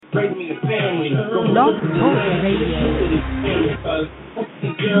Raise me a family. Blog Talk Radio.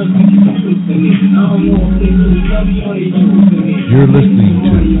 You're listening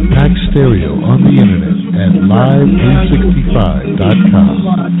to Pack Stereo on the internet at live365.com.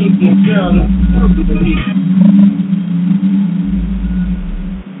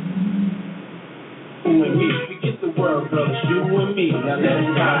 You and me, forget the world, brothers. You and me, now let's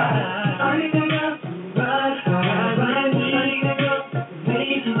ride.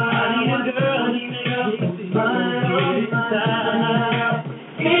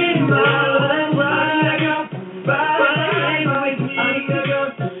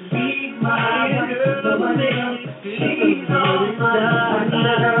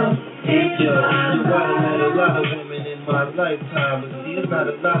 Lifetime, but see, it's not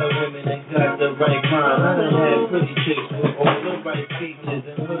a lot of women that got the right mind. I done had pretty chicks with all the right features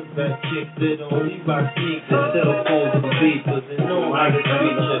and hood rat chicks that only buy sneakers, cell phones and beepers, and know how to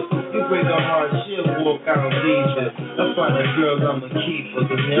treat you. You break a heart, she'll walk out and leave you. I find the girls I'ma keep her,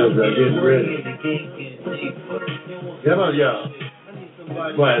 cause now I'm getting ready. The game getting deeper. Come on, y'all.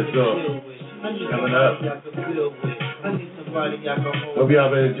 Quiet Storm coming up. Hope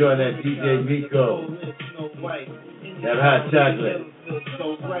y'all been enjoying that DJ Miko. That hot chocolate.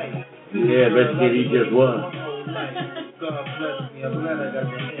 Yeah, bet you can eat just one. God bless me, I'm glad I got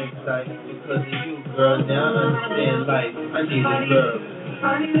the insight. Because of you, girl, now I understand life. I need a girl.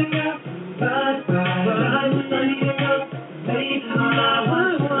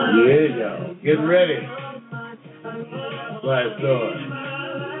 Yeah, y'all. Getting ready. Quiet Storm.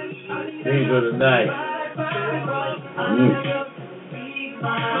 Things for the night.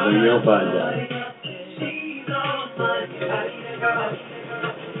 Maybe you'll find out.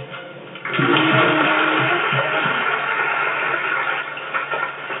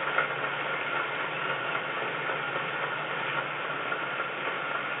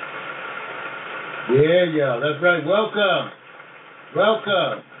 Yeah, y'all. That's right. Welcome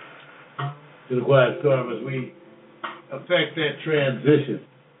to the Quiet Storm as we affect that transition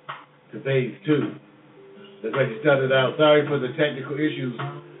to phase 2. That's why you started out. Sorry for the technical issues,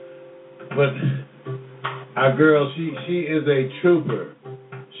 but our girl, she is a trooper.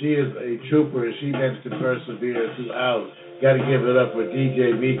 She is a trooper, and she meant to persevere throughout. Got to give it up for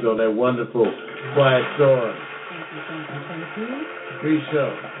DJ Miko, that wonderful Quiet Storm. Thank you.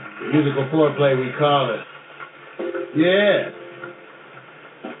 Pre-show. Musical foreplay, we call it. Yeah.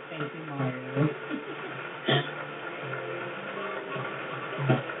 Thank you, Mario.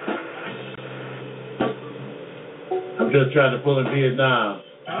 I'm just trying to pull in Vietnam.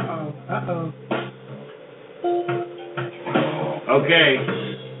 Uh-oh. Okay.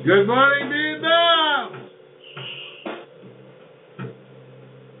 Good morning, Vietnam.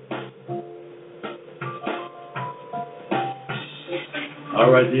 All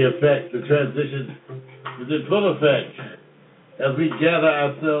right, the effect, the transition is in full effect as we gather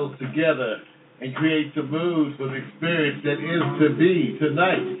ourselves together and create the mood for the experience that is to be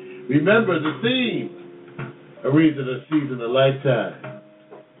tonight. Remember the theme, a reason, a season, a lifetime.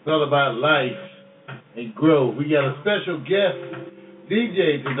 It's all about life and growth. We got a special guest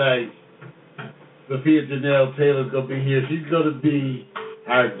DJ tonight. Sophia Janelle Taylor's going to be here. She's going to be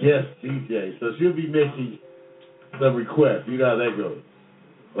our guest DJ. So she'll be making some requests. You know how that goes.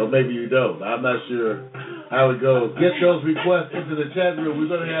 Or maybe you don't. I'm not sure how it goes. Get those requests into the chat room. We're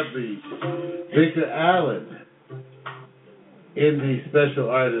going to have the Victor Allen in the Special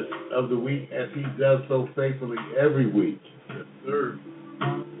Artist of the Week, as he does so faithfully every week. Yes, sir.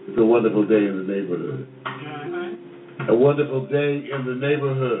 It's a wonderful day in the neighborhood. A wonderful day in the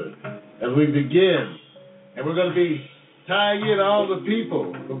neighborhood. As we begin, and we're going to be tying in all the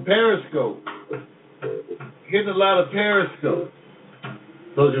people from Periscope, hitting a lot of Periscope,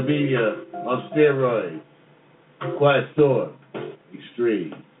 social media on steroids, Quiet Storm,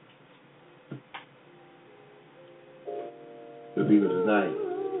 Extreme. The Viva Tonight,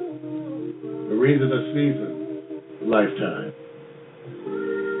 the reason, a season, a lifetime.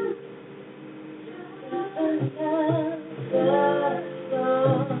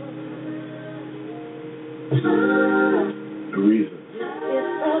 A reason,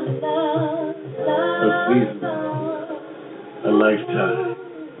 a season, a lifetime.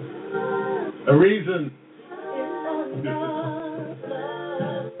 A reason.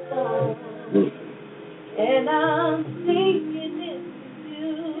 And I'm thinking it's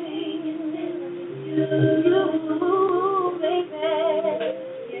you, baby.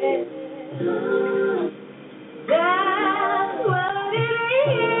 Yeah. That's what it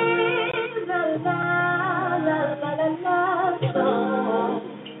is. La la la la la la song.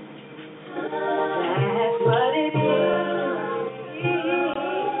 That's what it is.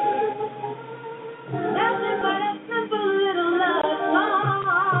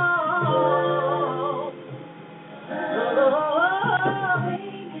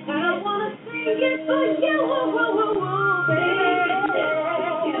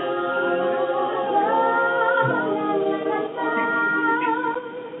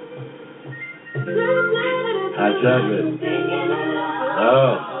 Hot chocolate.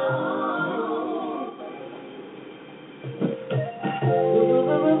 Oh.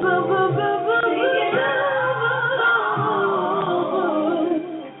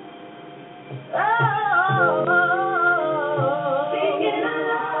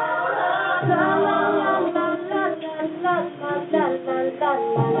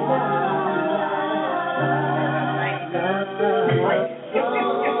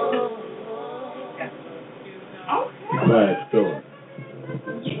 Quiet storm.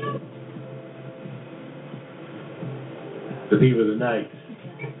 The theme of the night.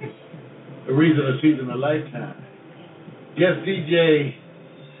 The reason of season a lifetime. Yes, DJ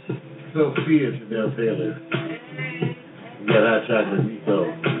Sophia Chanel Taylor. We got Hot Chocolate Nico.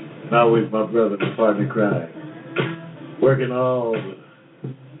 And always my brother, my partner in crime. Working all the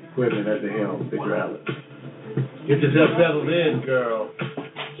equipment at the helm, Victor Allen. Get yourself settled in, girl.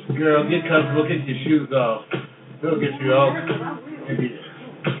 Girl, get comfortable, get your shoes off. We'll get you all.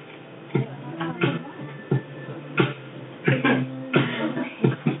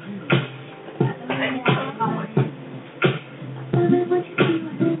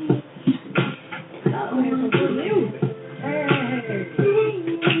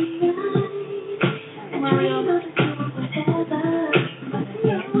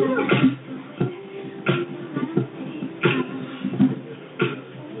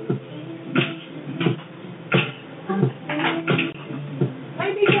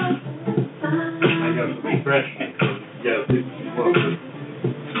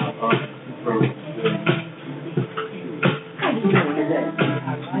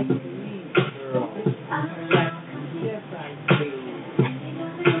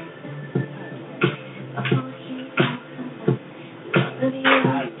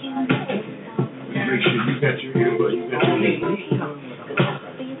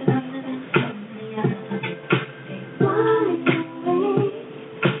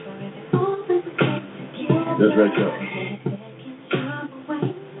 That's right, y'all.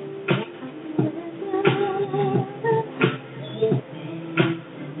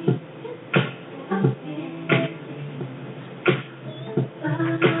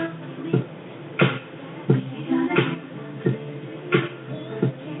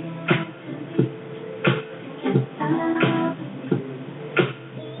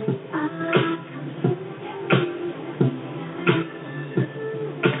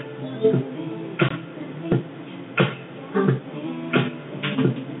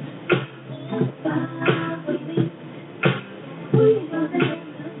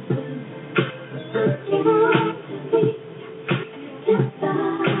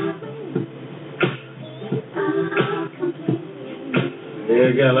 Yeah,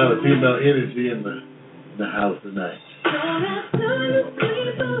 got a lot of female energy in the house tonight.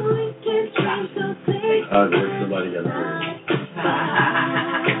 Hard work, somebody got to do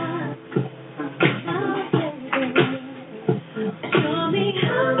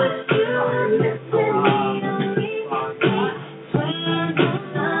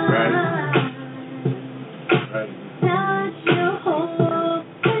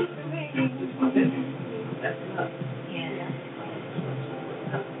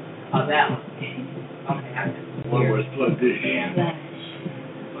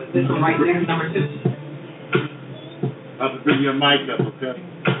This one right there, number 2. I have to bring your mic up, okay?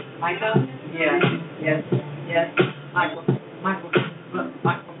 Mic up? Yes. Microphone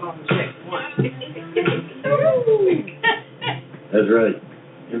check. 1. That's right.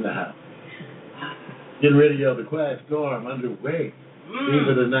 In the house. Getting ready, y'all. The Quiet Storm underway. Theme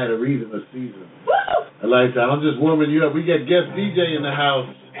of the night, a reason, a season. A lifetime. I'm just warming you up. We got guest DJ in the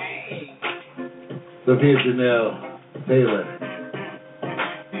house. Sophia Chanel Taylor.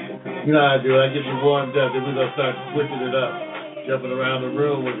 You know how I do. I get you warmed up, then we're going to start switching it up. Jumping around the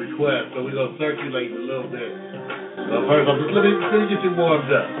room with requests. So we're going to circulate a little bit. So first, let me get you warmed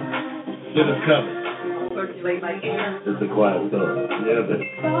up. Get us coming. Circulate like air. It's the Quiet Storm. Yeah, baby.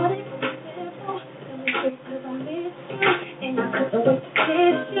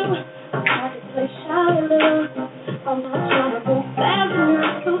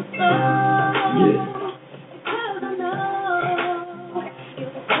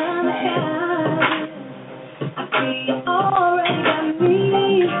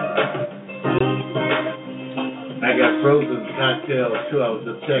 I got frozen cocktails too. I was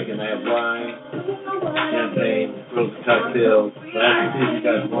just checking. I have wine, champagne, frozen cocktails. So I have to see if you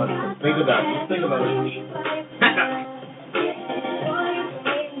guys want it. Think about it. Just think about it.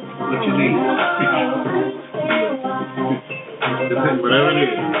 What you need. Depends, whatever it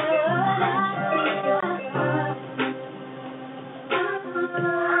is.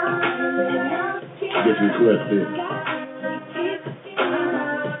 this request in.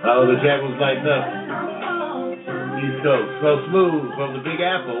 Oh, the chat was lighting up. East Coast. So smooth from the Big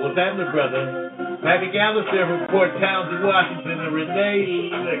Apple. What's happening, brother? Happy Gallister from Port Townsend, Washington, and Renee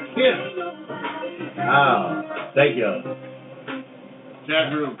Kiss. Oh, thank you.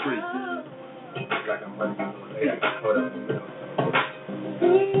 Chat room free. Like I'm running into the lady, I got caught up in the middle.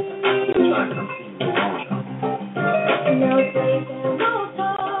 Trying to come see you on.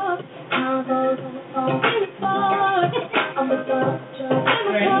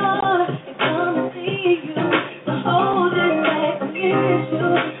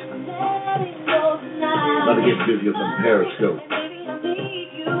 About to get busy with some Periscope.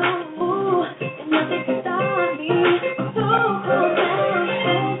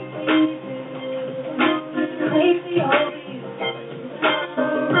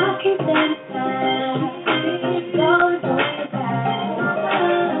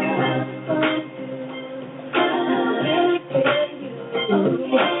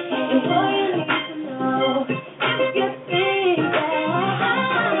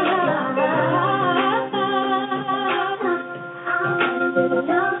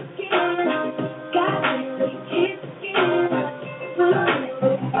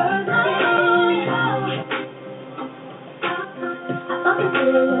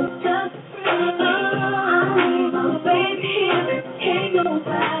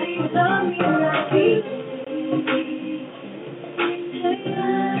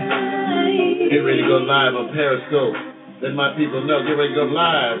 Get ready to go live on Periscope. Let my people know. Get ready to go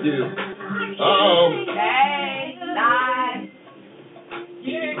live, dude. Uh-oh. Hey, live.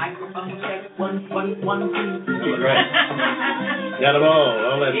 Microphone check. 1, 2, 3. That's right. Got them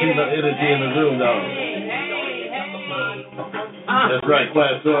all that female energy in the room, dog. That's right,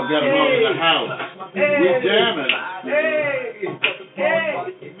 Quiet Storm. Got them all in the house. We jamming.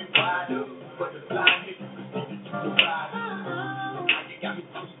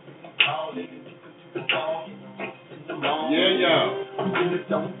 Yeah, y'all.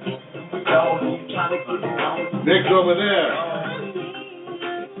 Nick's over there.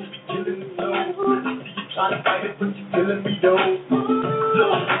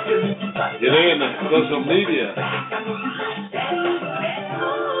 Get in the social media.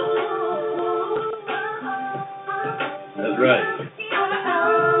 That's right.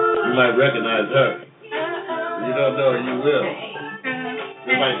 You might recognize her. If you don't know her, you will.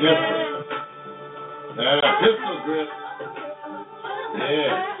 Just like Pistol. Pistol grip.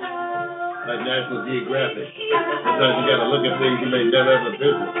 Yeah. Like National Geographic. Sometimes you gotta look at things you may never ever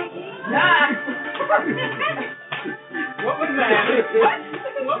visit. What was that?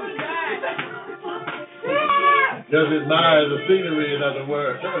 What was that? Just admire the scenery, in other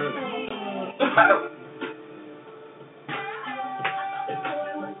words.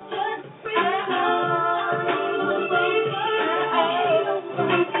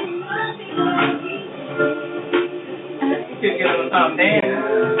 Should get him dancing.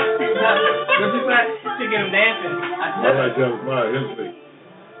 What'd you say? Should get him dancing. All right, Joe, tomorrow, history.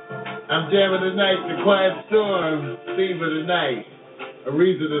 I'm jamming tonight, the Quiet Storm theme of the night. A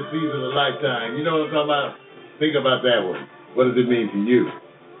reason to season a lifetime. You know what I'm talking about? Think about that one. What does it mean to you?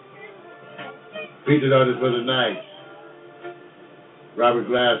 Featured artist for the night. Robert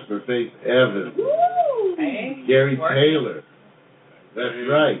Glasper, Faith Evans. Hey, Gary Taylor. That's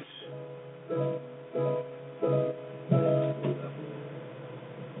right.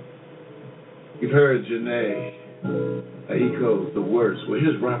 You've heard Janae Aiko's The Worst. Well,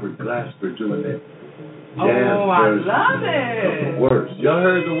 here's Robert Glasper doing that jazz I version love of it. The Worst. Y'all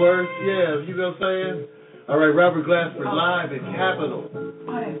heard The Worst? Yeah, you know what I'm saying? All right, Robert Glasper live at Capitol.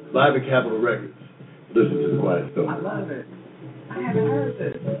 Live at Capitol Records. Listen to the Quiet Storm. I love it. I haven't heard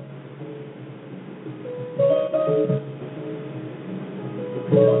this.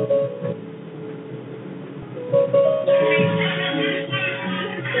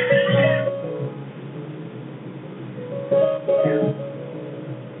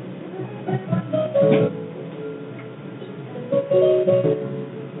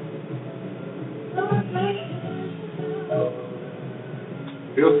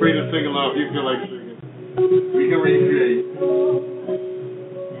 Feel free to sing along if you feel like singing. We can recreate.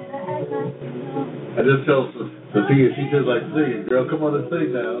 I just tell Sophia, she feels like singing. Girl, come on and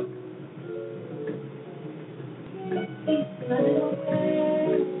sing now.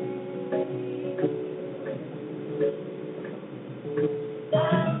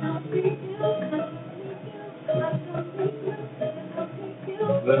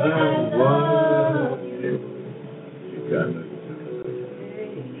 But I want you. You got me.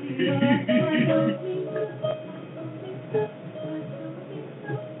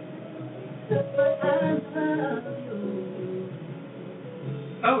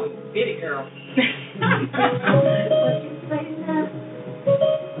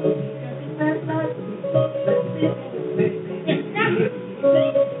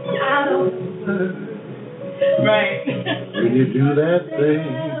 do that thing.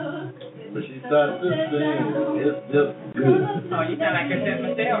 But she starts to sing. It's just good. Oh, you sound like Cassette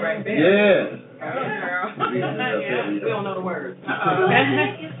Michelle right there. Yeah. Oh, girl. Yeah. We don't know the words.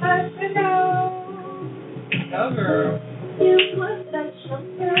 Oh, girl. you put such a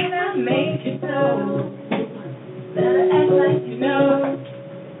and I make it so. Better act like you know.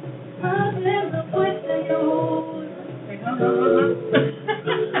 I'm in the voice of yours.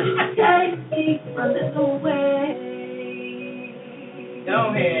 Take me running away. Go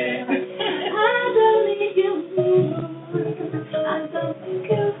ahead. I don't need you. I don't need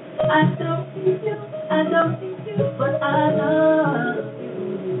you. I don't need you. I don't need you. But I love you.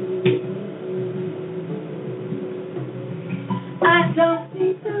 I don't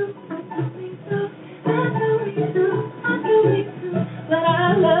need you. I don't need you. I don't need you. I don't need you. But I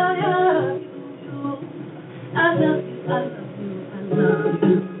love you. I love you. I love you. I love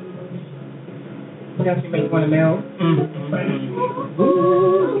you. Does she make one of Mel?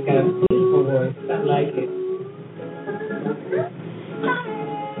 Ooh, you got a beautiful voice. I like it.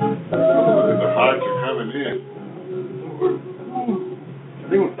 The hearts are coming in.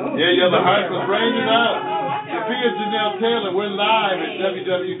 Yeah, the hearts was raining out. Sophia Janelle Taylor, we're live at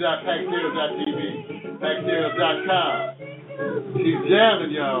www.paxtereo.tv, paxtereo.com. She's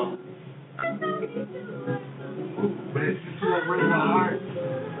jamming, y'all. Man, she's still raining my heart.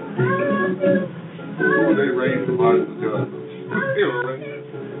 Ooh, they raised the hearts of joy. Still raining.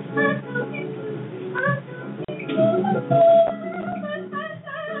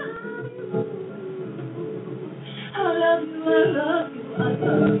 I love you, I love you, I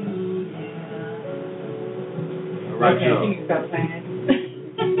love you. All right, Okay, y'all. you can stop playing.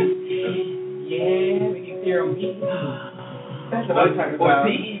 Yeah, we can hear them. That's what I'm talking about. Or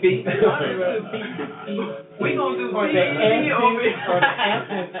PEB. We gonna do Or the PEB over here.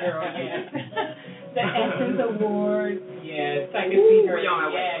 Essence, girl, yes. The Essence Award, yes. Second speaker, We on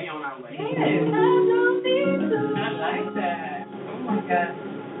our way. yes. We on our way. Yes. I like that. Oh my God.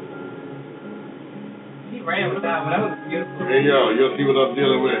 She ran with that one. That was beautiful. Hey, y'all, you'll see what I'm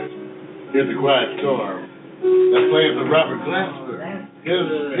dealing with. Here's the Quiet Storm. That's playing for Robert Glasper.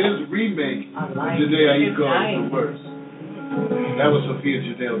 His remake of Janae Aiko is the worst. That was Sophia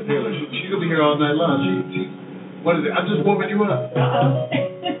Janelle Taylor. She's going to be here all night long. What is it? I'm just warming you up.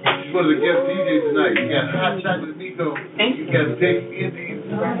 She's one of the guest DJs tonight. You got Hot Chocolate Nico. You got Big Indies.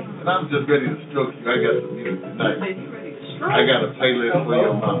 And I'm just ready to stroke you. I got some music tonight. I got a playlist for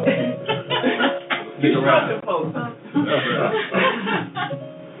your mama. Stick around.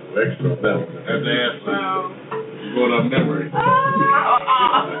 Extra belt. Have to ask for going on memory. I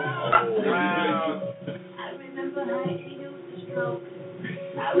remember how he used to stroke.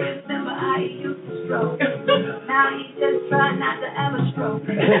 I remember how he used to stroke. Now he just trying not to ever stroke. I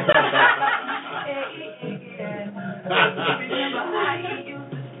remember how he used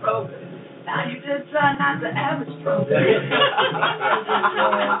to stroke. Now you just try not to ever stroke. That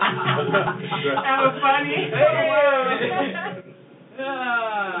was funny.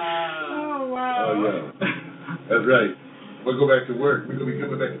 Oh, wow. Oh, yeah. That's right. We'll go back to work. We're going to be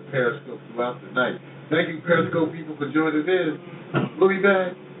coming back to Periscope throughout the night. Thank you, Periscope people, for joining in. We'll be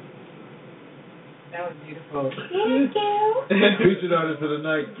back. That was beautiful. Thank you. Featured artist of the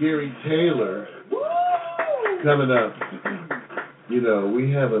night, Gary Taylor, coming up. You know,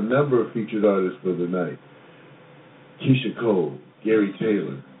 we have a number of featured artists for the night. Keisha Cole, Gary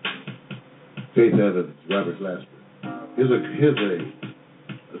Taylor, Faith Evans, Robert Glasper. Here's a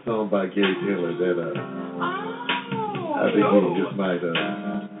song by Gary Taylor that I think you just might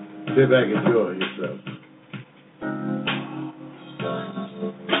sit back and enjoy yourself.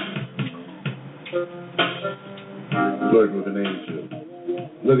 Flirting with an angel.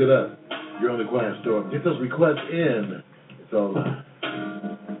 Look it up. You're on the Quiet Storm. Get those requests in. It's all live.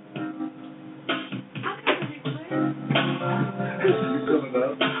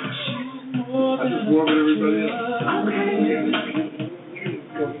 I just warming everybody up.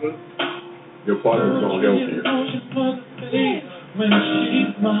 Your partner's gonna help you.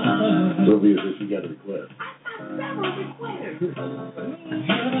 Sylvia says she got a request.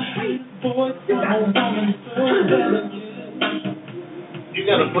 You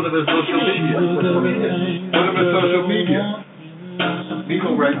gotta put them in social media. Put them in social media.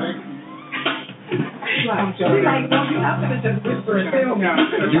 Nico right there. You have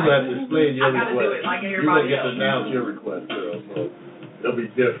to explain your request. You're going to get to announce your request, girl, so it'll be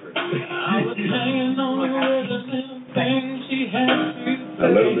different. Now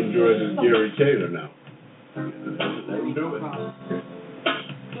let them enjoy this Gary Taylor now. Let them do it.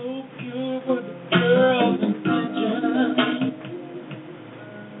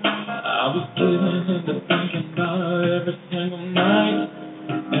 I was getting into thinking about every single night.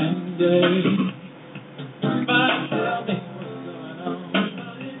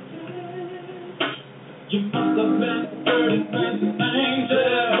 You must have been flirting with an angel.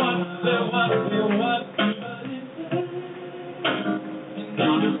 What? And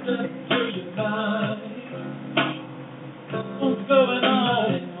now you slip through your mind. What's going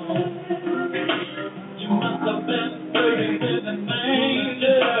on? You must have been flirting with an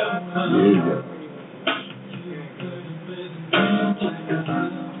angel.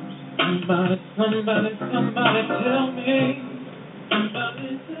 Somebody tell me. Somebody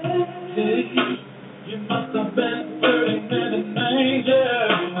say, you must have been flirting with an angel.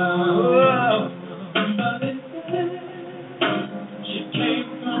 Somebody say, she came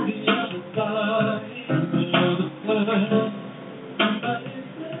from the other side. Somebody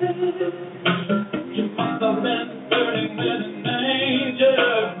say, you must have been flirting with an angel.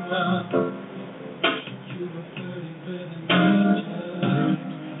 You were flirting with an angel.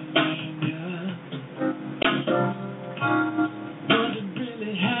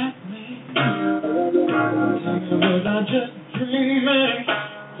 Was I just dreaming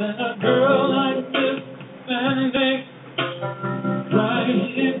that a girl like this standing right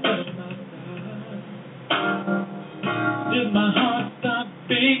in front of my eyes? Did my heart stop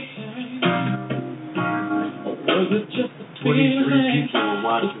beating? Or was it just a feeling? If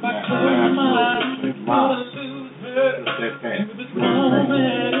I close my eyes, I would lose her. In this moment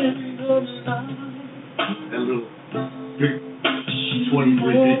in the night. That little big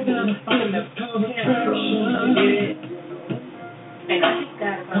 23 people.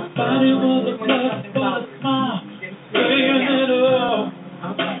 Nobody was a bluff but a smile, saying it all.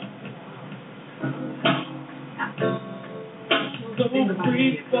 So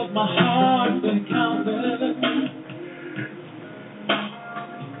brief, but my heart been counting.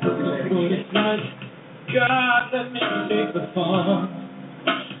 But it's like God let me take the fall.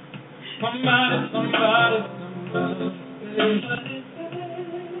 Somebody.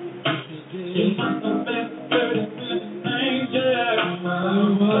 You must have been flirting with an angel.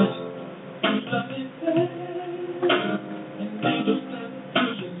 An angel stepped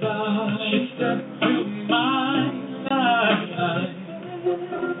through your life. She stepped through my life.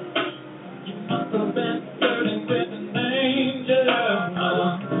 You must have been flirting with an angel.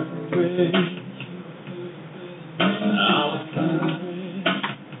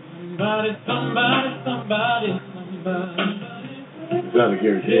 Somebody. Trying to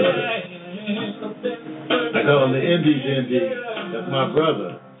Gary Taylor. I call him the Indies Indy. That's my brother.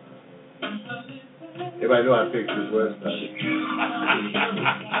 Everybody know I fixed his website.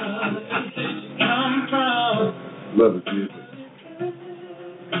 Love his music.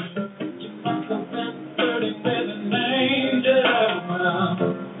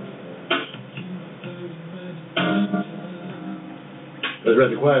 Let's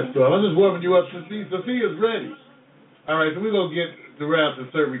read the quiet storm. I'm just warming you up. Sophia's ready. All right, so we're going to get around to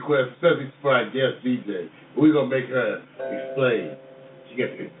certain requests, especially for our guest DJ. We're going to make her explain. She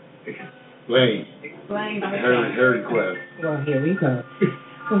gets to explain her request. Well, here we go.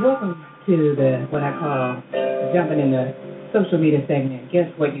 Well, welcome to what I call jumping in the social media segment.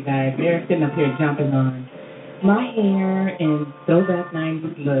 Guess what, you guys? They're sitting up here jumping on my hair and throwback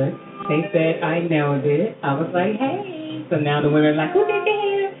 90s look. They said I nailed it. I was like, hey. So now the women are like, who did the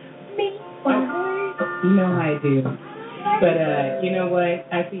hair? Me. You know how I do. But you know what?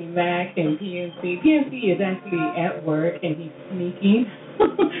 I see Mac and PNC. PNC is actually at work and he's sneaking.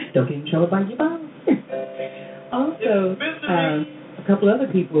 Don't get in trouble by your boss. Also, a couple other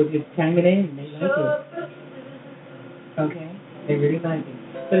people just chiming in and they like it. Okay? They really like it.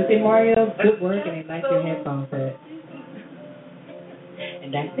 So they say, Mario, good work, and they like your headphone set.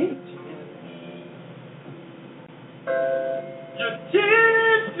 And that's it.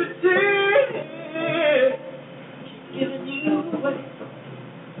 Giving you away.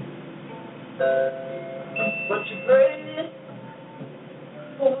 What you praying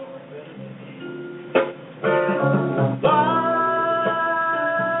for? Why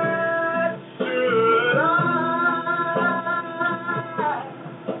should I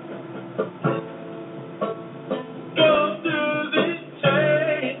go through these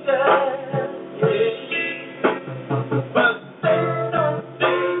changes? But they don't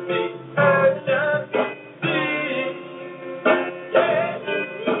make me urgent.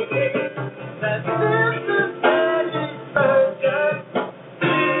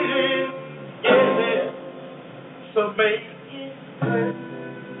 So make it hurt.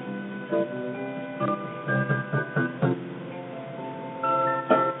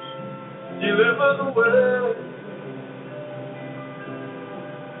 Deliver the word.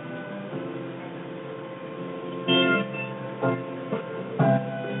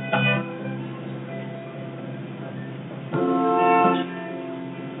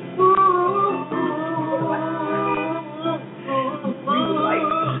 Ooh.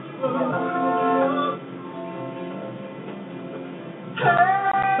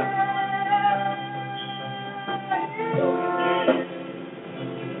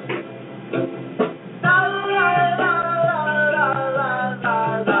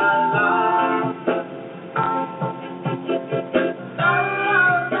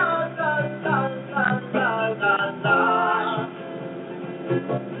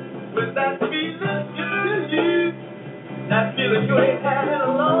 With that feeling in you, that feeling you ain't had in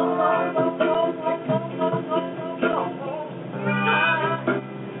a long, long, long, long, long, long, long, long, long, long time.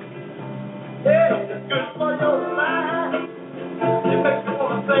 Yeah, it's good for your mind. It makes you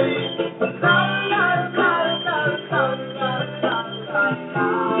wanna say, la la la la la la la la.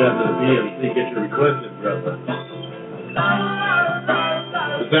 Down to the PMC, get your request in, brother.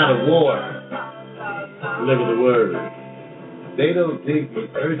 The sound of war. Deliver the word. They don't dig the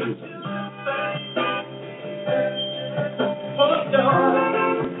urgency.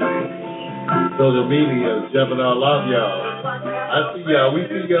 Social media is jumping all off y'all. I see y'all. We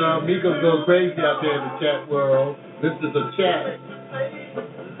see y'all. Miko's going crazy out there in the chat world. This is a chat.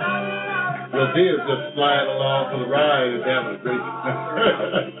 Sophia's just flying along for the ride and having a great time.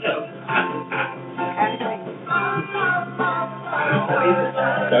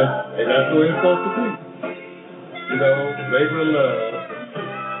 That's the way it's supposed to be. You know, labor of love.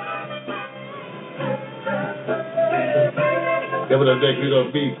 Then what I think we're going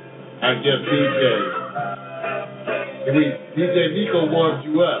to be, I guess, DJ. DJ Nico warms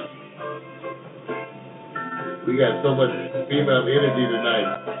you up. We got so much female energy tonight.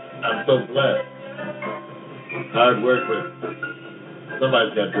 I'm so blessed. Hard work, but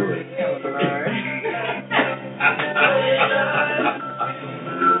somebody's got to do it.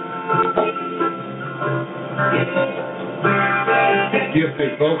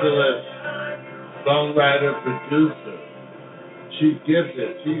 Gifted vocalist, songwriter, producer. She's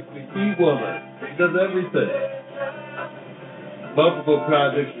gifted. She's the key woman. She does everything. Multiple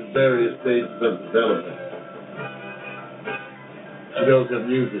projects in various stages of development. She knows her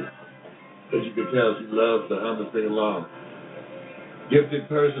music. As you can tell, she loves to hum and sing along. Gifted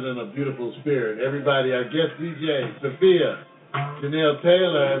person and a beautiful spirit. Everybody, our guest DJ, Sophia, Janelle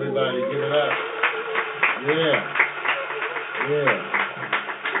Taylor, everybody, give it up. Yeah.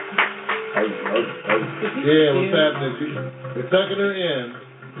 Yeah, what's happening? We're tucking her in.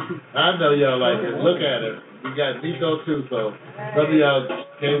 I know y'all like it. Look at her. We got Nico too, so some of y'all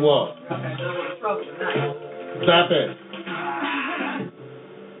can't walk. Stop it.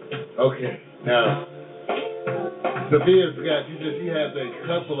 Okay, now Sophia's got. She has a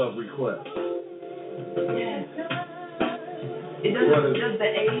couple of requests. Yes. Does the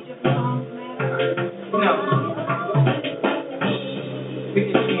age of the songs matter? No. We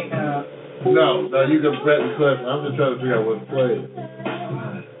can sing. No, you can press request. I'm just trying to figure out what's playing.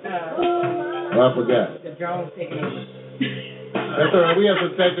 I forgot. The drone's taking over. That's all right. We have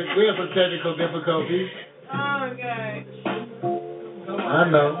some technical difficulties. Oh, okay. I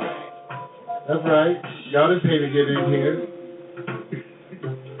know. That's right. Y'all didn't pay to get in here.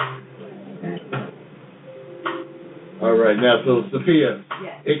 All right, now, so Sophia,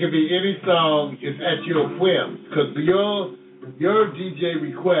 it can be any song. It's at your whim, because your DJ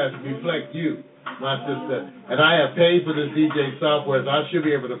requests reflect you, my sister. And I have paid for this DJ software, so I should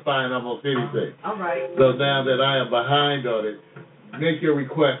be able to find almost anything. All right. So now that I am behind on it, make your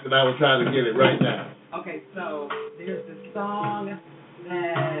request, and I will try to get it right now. Okay, so there's this song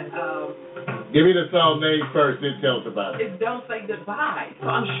that, give me the song name first, then tell us about it. It's Don't Say Goodbye. So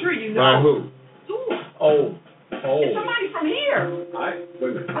I'm sure you know. By who? Oh. It's somebody from here.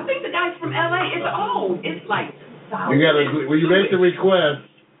 I think the guy's from LA. It's old. It's like you gotta when you make the request,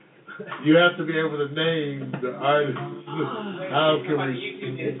 you have to be able to name the artist. How can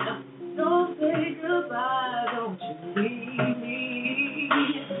we? Don't say goodbye, don't you leave me.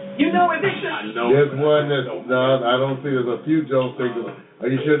 You know it, Victor? I know. There's one that's no, I don't see. There's a few Don't Say Goodbye. Are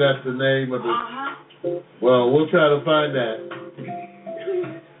you sure that's the name of the? Well, we'll try to find that.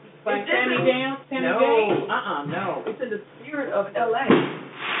 By Tammy Dance? No. It's in the spirit of LA.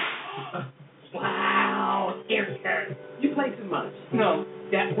 Wow, scared. You play too much. No,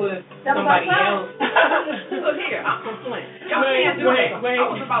 that was somebody else. Look here, I'm complaining. Y'all can't do that. I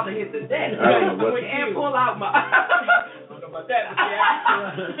was about to hit the deck. And pull out my. About that.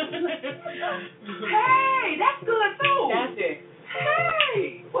 Hey, that's good too. That's it.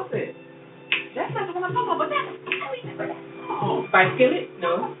 Hey, what's it? That's not the one I'm talking about, but that's. I remember that. Oh, by Skillet?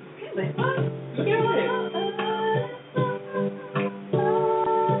 No. Skillet? What? Skillet.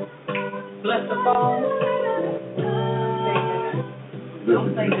 Bless the phone.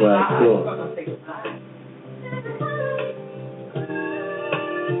 Don't say goodbye. Don't say goodbye.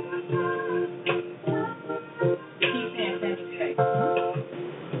 Keep saying Sandy J.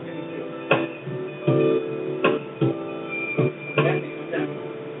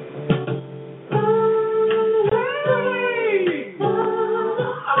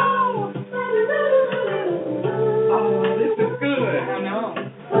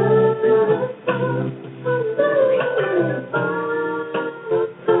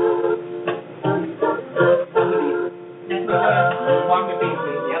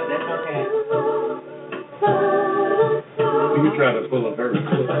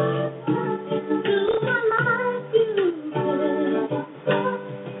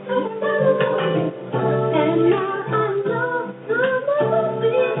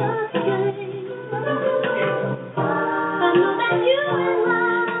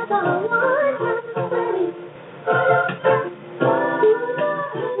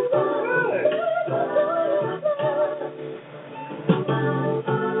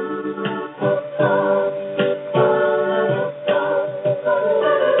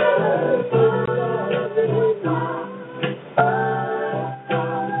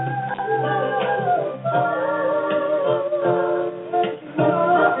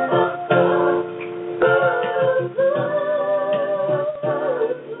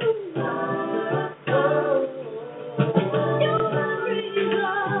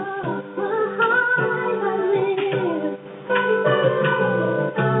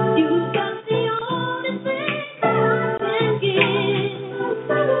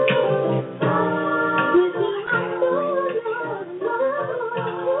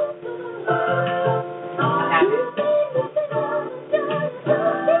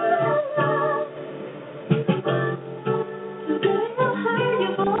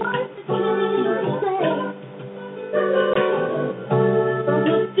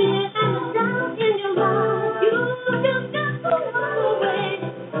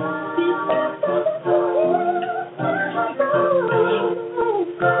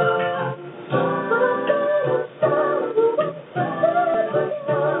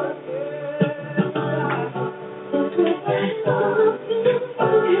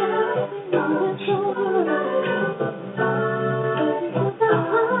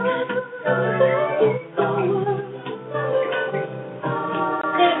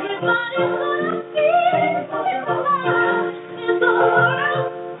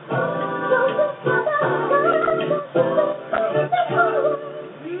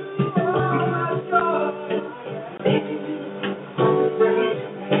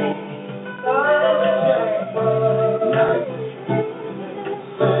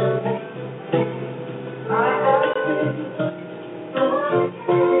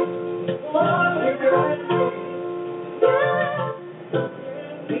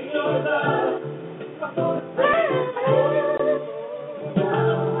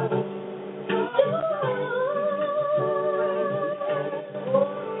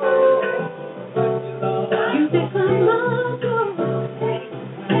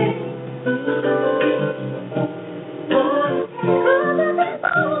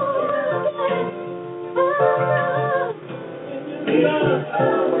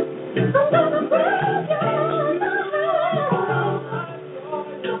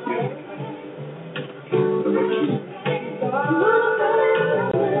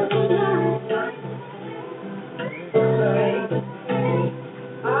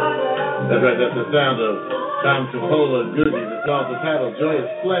 That's right, that's the sound of Tom Coppola and Goody. It's called the title,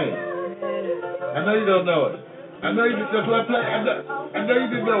 Joyous Flame. I know you don't know it. I know you didn't. That's what I play. I know you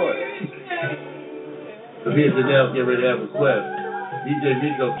didn't know it. So here's Janelle get ready to have a request. DJ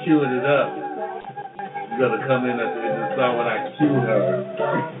Rico queuing it up. You're gonna come in at the end of the song when I cue her.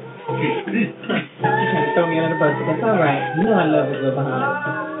 You're trying to throw me under the bus, but that's all right. You know I love it go behind.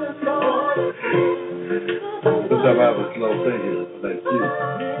 Sometimes I have a slow finger. Like you.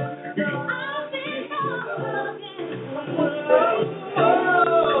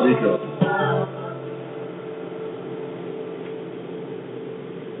 Rico.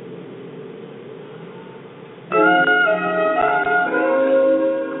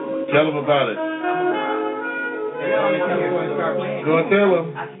 Tell him about it. Go and tell him.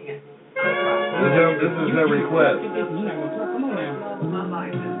 This is her request.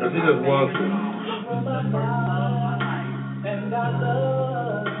 She just wants it. And I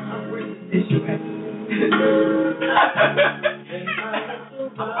love, I'm bringing this issue back.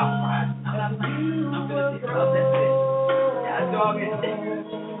 I'm gonna take out that shit. Yeah, dog it.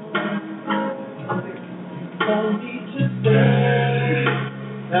 Don't need to say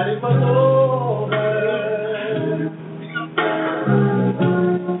that it was over.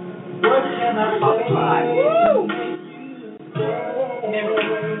 What can I say?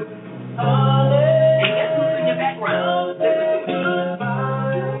 Hey, guess who's in your background?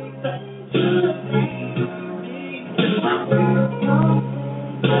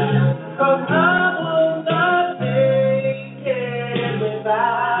 Cause I will not make it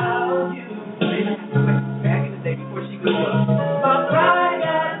without you. Back in the day before she grew up. My pride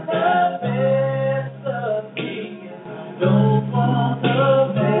got the best of me. I don't wanna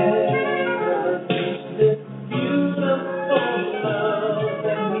mess this beautiful love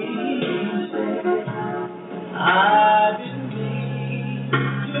that we share. I didn't mean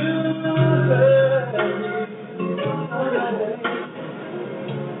to hurt you.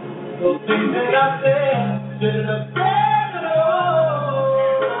 Those things that I said shouldn't have said at all.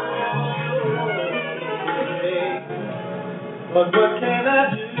 But what can I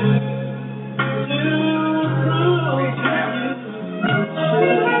do to prove to you?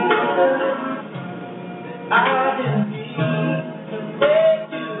 I didn't mean to make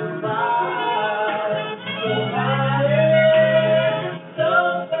you cry. So honey,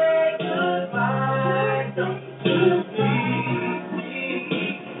 don't say goodbye. Don't you leave me.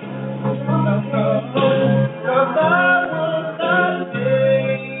 Cause I will not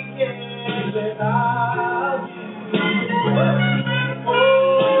make it without you.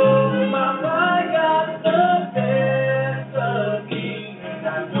 Oh, mama got the best of me.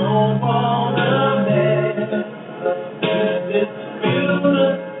 I don't wanna mess this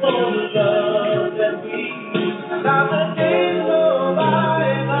beautiful love that we. Now the days go by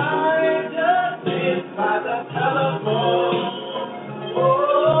and I just sit by the telephone.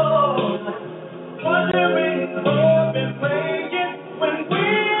 Oh, wondering, hoping, praying, when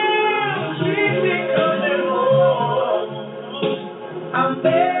will she be coming home? I'm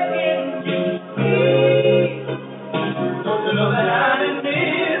begging you, please, don't you know that I'm in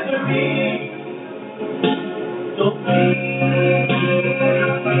misery? So please,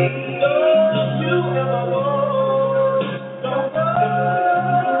 don't you ever go, don't go,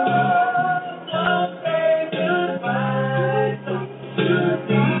 don't say goodbye, don't you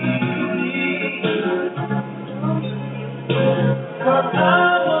leave me. Cause I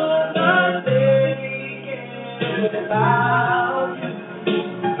will not make it without you.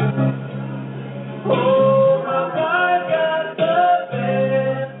 Oh, my God got the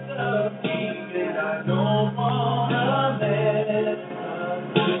best of me, and I don't wanna mess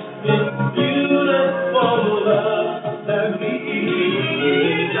this beautiful love that we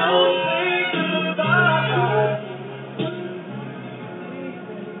don't say goodbye.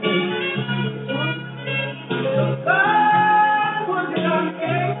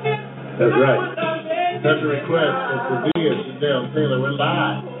 That's right. That's a request from Sevilla, Chanel Taylor. We're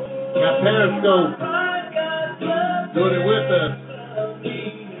live. Got Periscope doing it with us.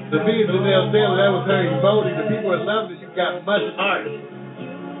 The bees and Janelle Taylor, that was her emoting. The people that loved it, you got much heart.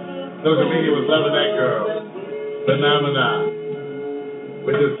 Social media was loving that girl. Phenomena.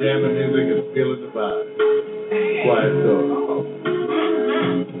 We're just jamming music and feeling the vibe. Quiet Storm.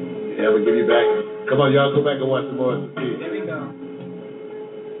 Yeah, we'll give you back. Come on, y'all, go back and watch some more of the beat. There we go.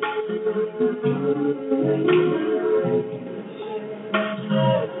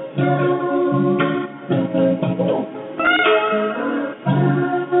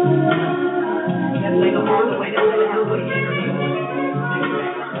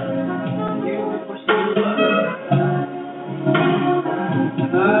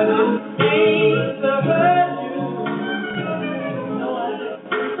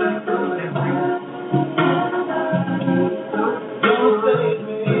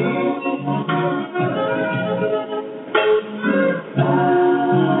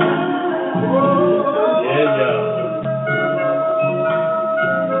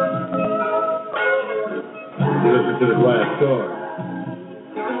 To the Quiet Storm.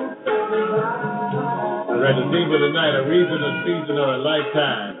 All right, the theme of the night, a reason, a season, or a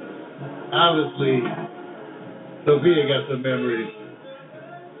lifetime. Obviously, Sophia got some memories.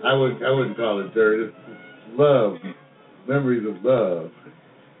 I wouldn't call it dirt. It's love, memories of love.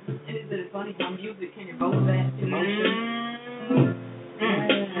 And isn't it funny how music can evoke that emotion?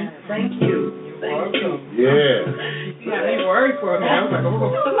 Thank you. Thank you. Yeah. You got me worried for a minute. I was like, oh,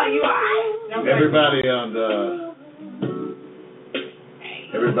 somebody, you all right? Everybody on the.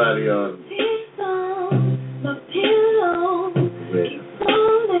 Everybody on.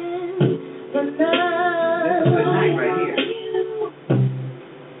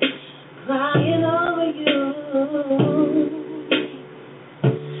 Crying over you.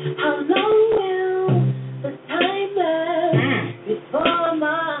 How long will the time last before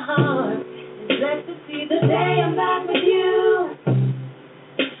my heart is left to see the day I'm back with you?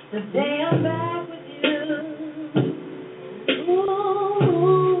 The day I'm back with you.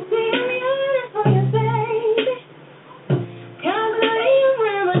 Ooh, baby, for you, baby. Can't believe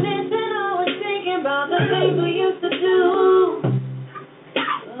reminiscing, always thinking about the things we used to do.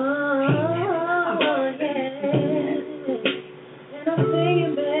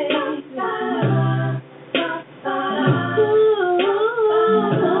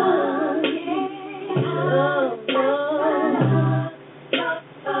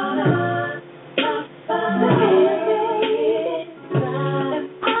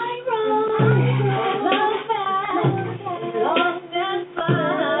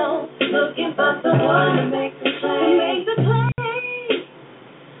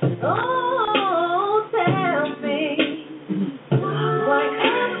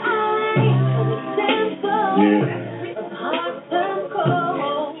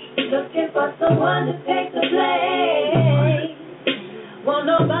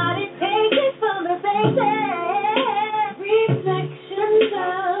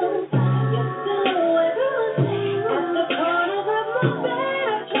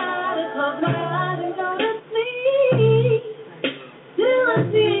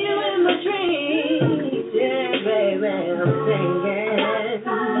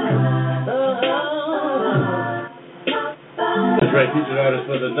 Featured artist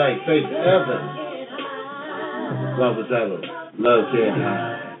for the night, Faith Evans. Love the title, Love Can't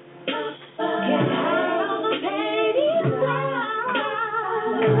Hide.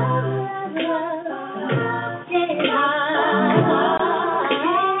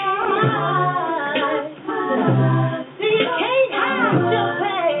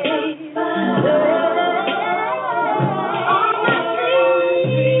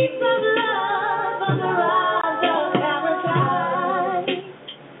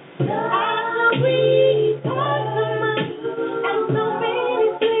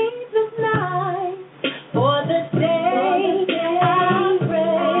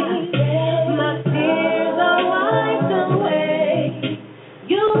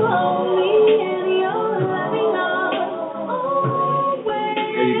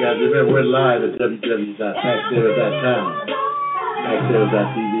 Remember, we're live at www.paxera.com,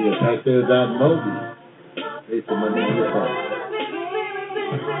 paxera.tv, and paxera.mobi. Pay some money on your phone.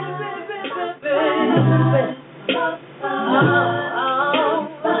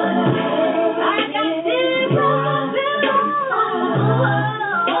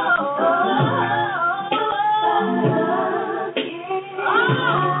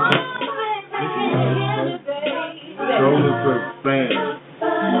 Controllers for fans.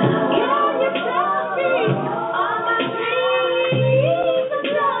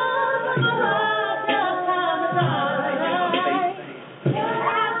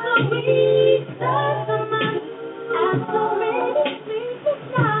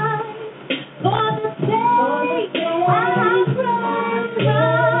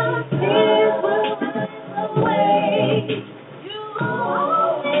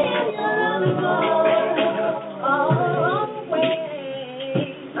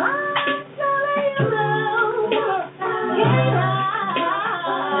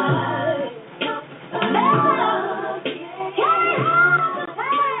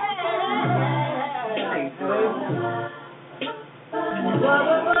 The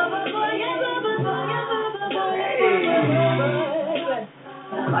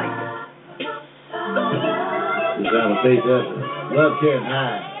sound of Faith Evans. Love Can't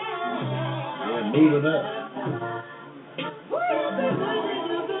Hide. Yeah, moving up.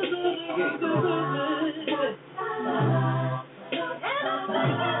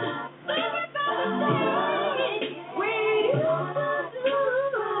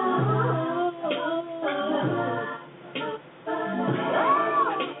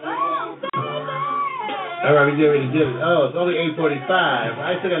 All right, we get ready to do it. Oh, it's only 8:45.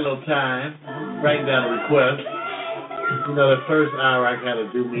 I still got a little time. Writing down a request. You know, the first hour I kind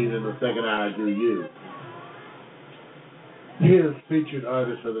of do me, then the second hour I do you. Here's featured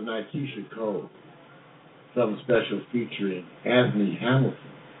artist for the night, Keisha Cole. Something special featuring Anthony Hamilton,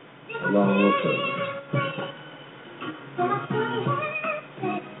 along with her.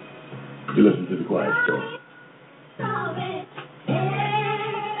 You listen to the Quiet Storm.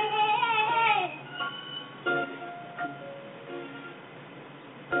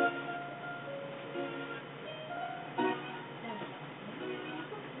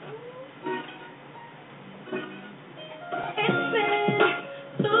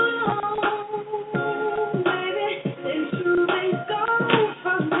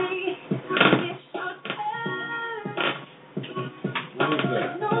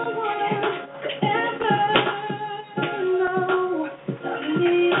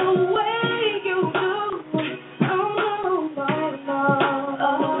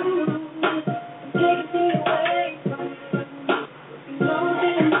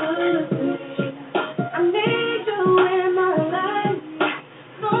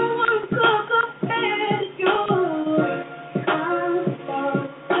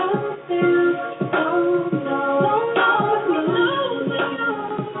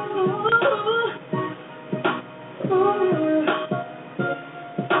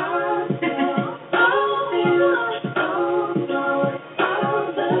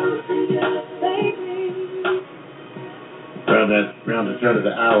 Around the turn of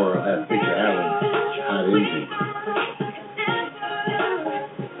the hour, I'll have Fisher Allen, Hot Easy.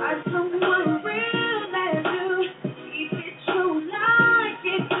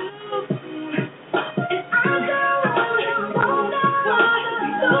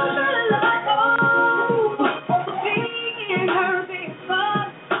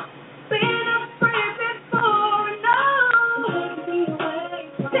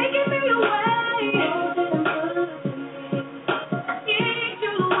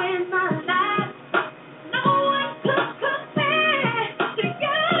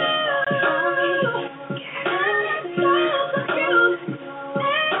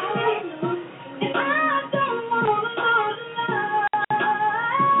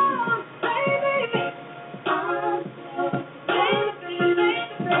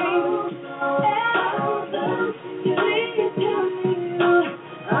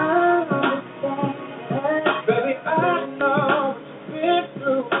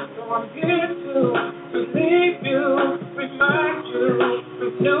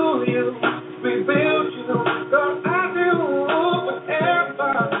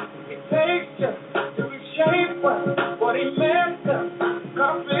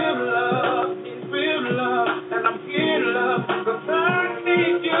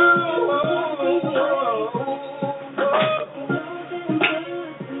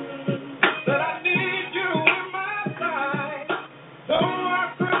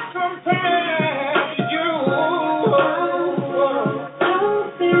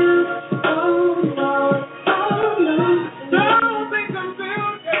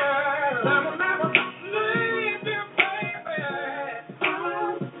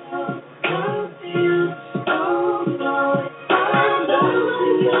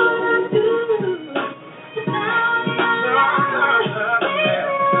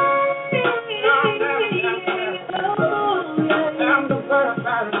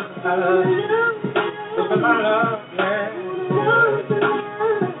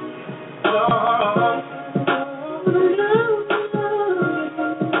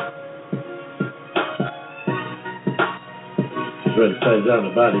 Down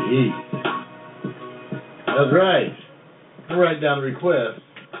the body heat. That's right. I'll write down a request.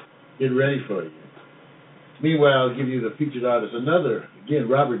 Get ready for you. Meanwhile, I'll give you the featured artist. Another, again,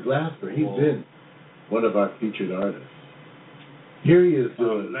 Robert Glasper. He's been one of our featured artists. Here he is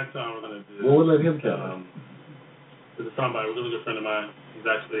doing. Next song we're going to do. Well, we'll let him tell us. This is a song by a really good friend of mine. He's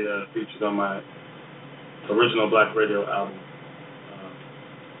actually featured on my original Black Radio album.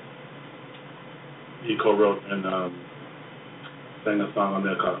 He co-wrote and sang a song on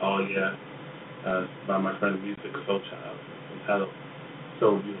there called Oh Yeah by my friend Music Soul Child entitled so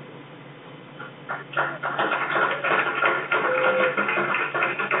beautiful.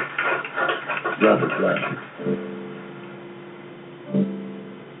 Robert Glasser.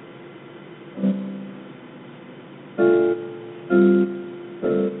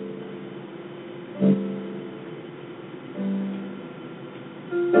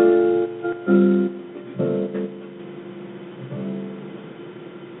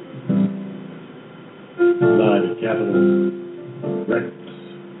 Live at Capitol Records.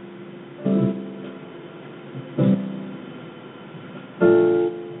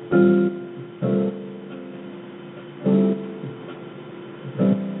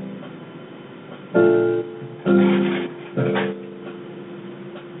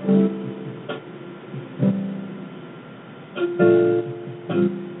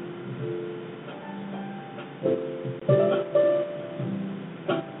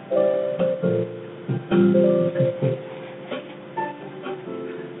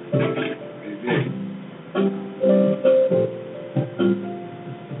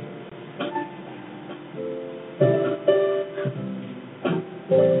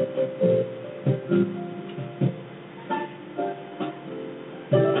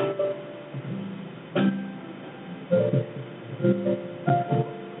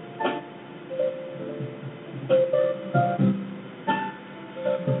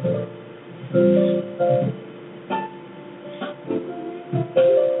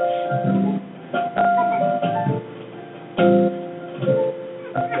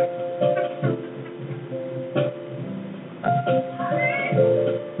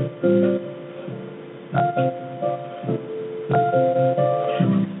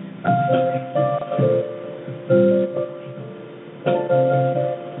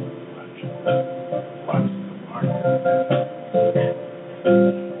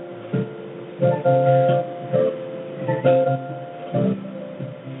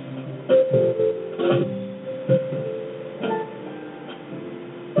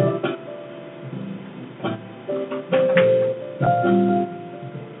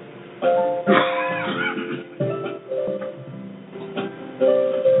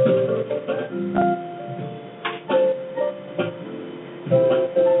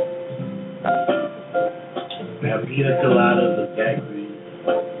 Have pina coladas and daiquiris,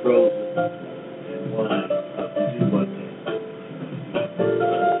 frozen, and wine up to do one day.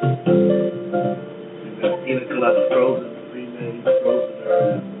 We've got pina colada frozen, pre-made, frozen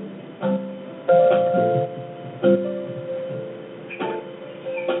herbs.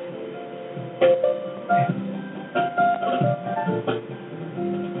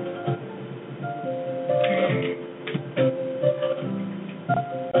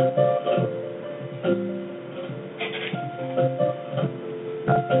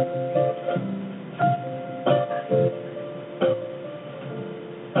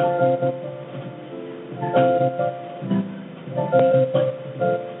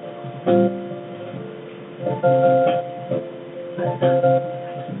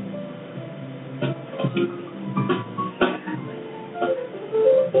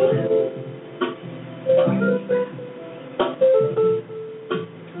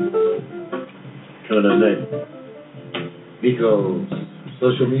 Coming up next, Nico's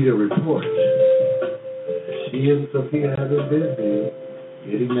social media report. She and Sophia have been busy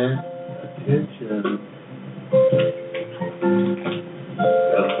getting that attention.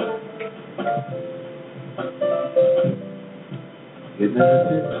 Getting that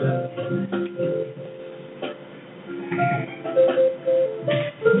attention.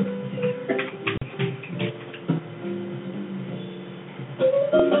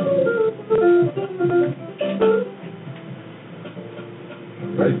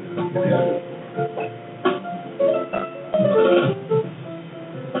 Right.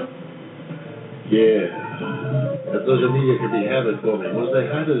 Yeah. That social media could be habit forming. What say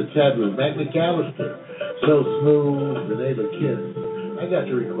hi to the chat room? Mac McAllister. So smooth. Renee McKiss. I got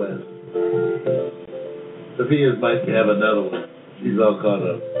your request. Sophia's might have another one. She's all caught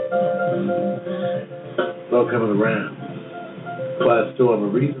up. It's all coming around. Quiet storm, a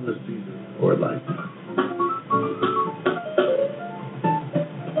reason, a season, or a lifetime.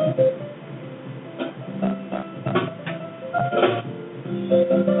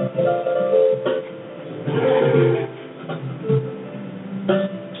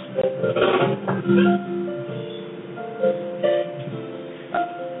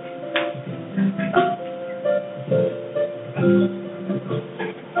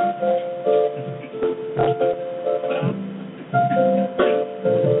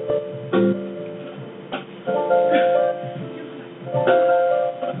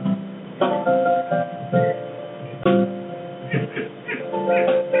 So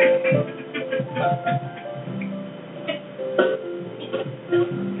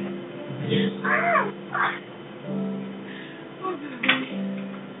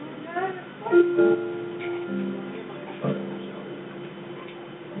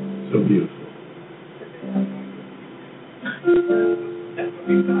beautiful.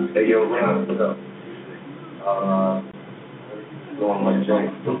 Hey, yo, Ron, what's up? Going my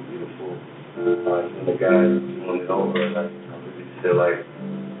joint, so beautiful. And the guys doing it over, and I really feel like,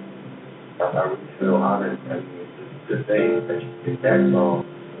 I really feel honored. I mean, it's a good thing that you did that song,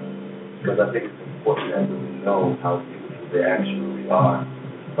 because I think it's important that we know how beautiful they actually are,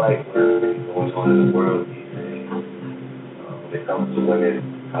 despite what everything's going on in the world these days. When it comes to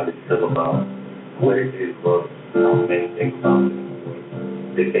women, how they feel about the way they look, how men think about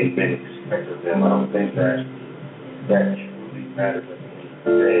them, they think men expect of them. I don't think that truly matters at the end of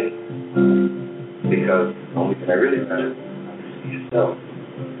the day, because the only thing that really matters is how you see yourself.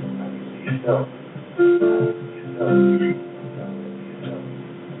 How you see yourself.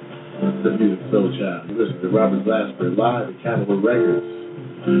 It's a beautiful soul child. You listen to Robert Glasper live at Capitol Records.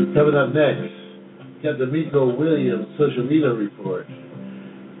 Coming up next, got the Miko Williams social media report.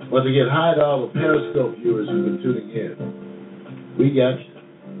 Once again, hi to all the Periscope viewers who've been tuning in. We got you.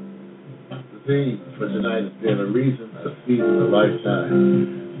 The theme for tonight has been a reason, a season, a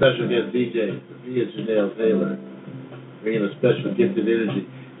lifetime. Special guest DJ, Sophia Janelle Taylor, bringing a special gifted energy.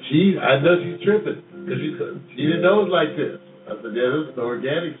 I know she's tripping because she didn't know it was like this. I said, yeah, this is the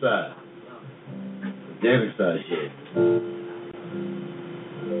organic side. Organic side here.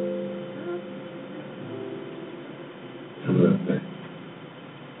 Coming up next.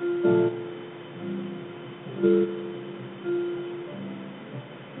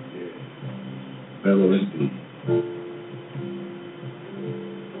 Mellow indeed.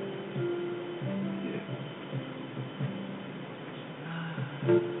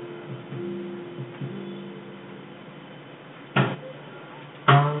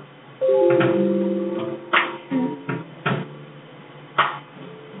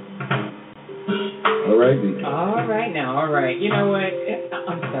 All right. You know what?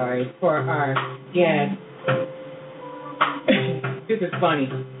 I'm sorry for our guest. This is funny.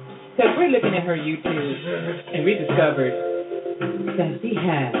 Because we're looking at her YouTube and we discovered that she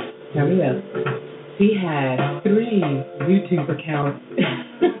has 3 YouTube accounts.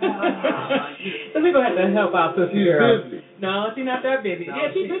 So we're going to have to help out this girl. No, she's not that busy.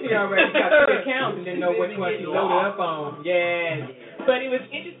 Yeah, she's busy already. She's got 3 accounts and didn't know which one she loaded up on. Yes. But it was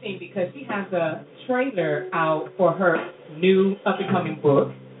interesting because she has a trailer out for her new up-and-coming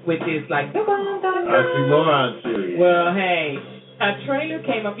book, which is like the Oxymoron series. Well, hey, a trailer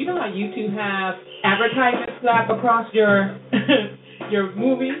came up. You know how YouTube have advertisements slap across your your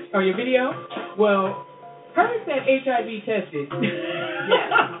movie or your video? Well, hers said HIV tested.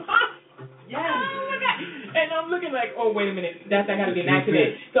 Yes. And I'm looking like, oh, wait a minute, that's not got to be an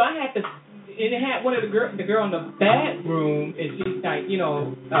accident. So I had to. And it had one of the girl in the bathroom, and she's like,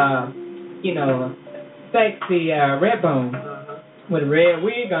 sexy Redbone with a red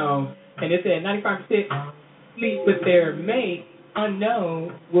wig on, and it said 95% sleep with their mate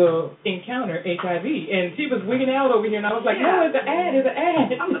unknown will encounter HIV, and she was wigging out over here, and I was like, no, it's an ad.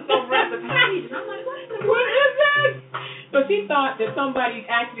 I'm just so read the page, and I'm like, what is this? So she thought that somebody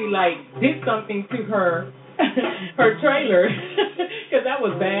actually did something to her trailer, because that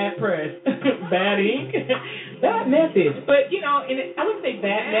was bad press, bad ink, bad message. But I wouldn't say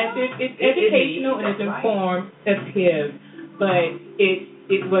bad message. It's educational and it's informative, but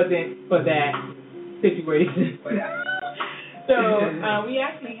it wasn't for that situation. So we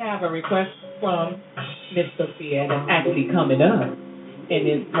actually have a request from Miss Sophia that's actually coming up, and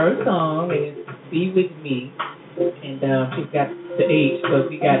it's her song, and it's "Be With Me," and she's got the H, so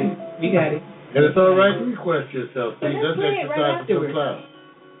we got it. And it's all right to request yourself. See, that's exercise for the cloud.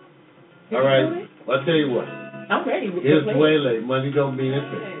 All right. Well, I'll tell you what. I'm ready. Here's Dwele. Money don't mean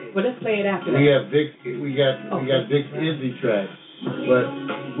anything. Well, let's play it after We that. have Vic's indie tracks, but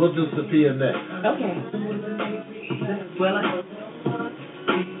we'll do Sophia next. Okay.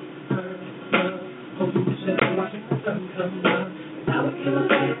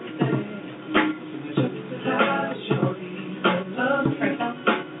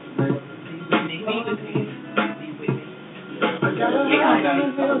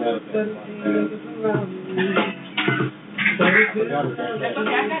 That's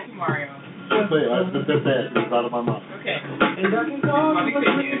okay, I got you, Mario. Play it. I put that back. It's out of my mouth. Okay.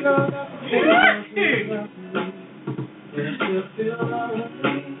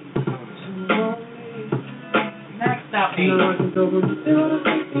 Next stop, Feels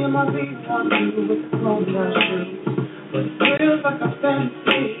like I stand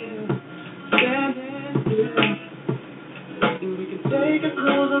still, standing still. And we can take a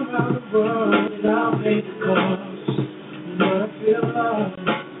cruise around the world without paying the cost. But I feel lost,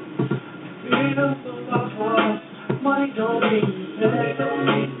 freedom of our hearts. Money don't mean anything, don't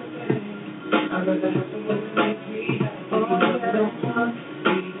mean anything. I'd rather have someone to make me happy. Oh, I don't want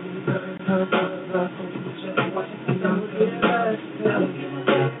me to hurt my love. Just watch it and don't realize that I'll give my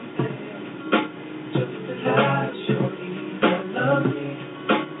everything. Just to have shorty that love me,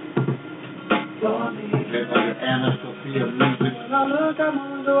 for me. Is that under Anna Sophia Music? When I look out my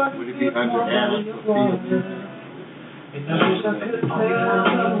window, I can Would it see be under Anna Sophia Music? and I wish I could stay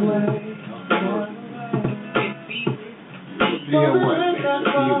away. Sophia what?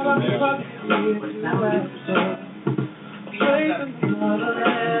 Sophia the male.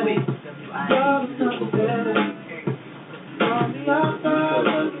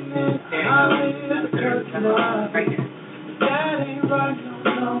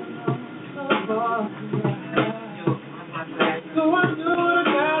 So I do what I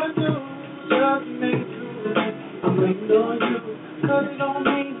gotta do just to make it through. I'm waiting on you, 'cause it don't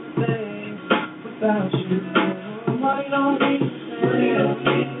mean a thing without you. Money don't mean a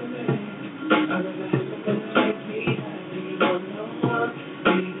thing. I'd rather have someone to make me happy.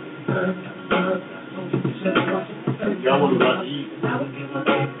 Y'all want to watch Eve?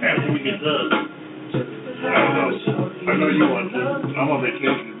 After we get done. I don't know. I know you want to. I'm on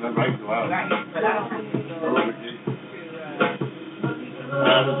vacation. I'm right to go out. Right, but I don't have to go. I'm on vacation. I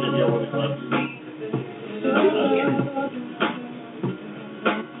don't think y'all want to watch Eve.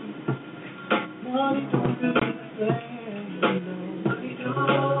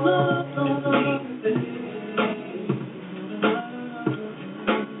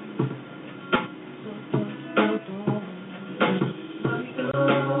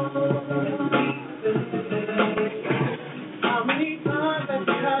 How many times have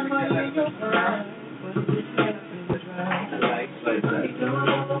you had money in your mind, but it's never been dry? Like that.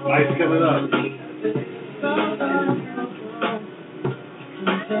 Life's coming up.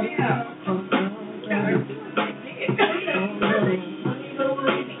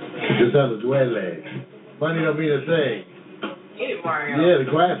 Just how the duele. Money don't mean a thing. Get it, Mario. Yeah, the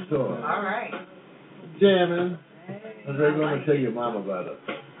glass store. All right. Jamming. I'm very going to tell your mom about it.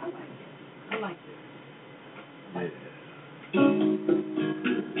 I like this. Yeah.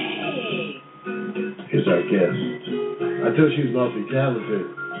 Hey. Here's our guest. I told she's multi-talented.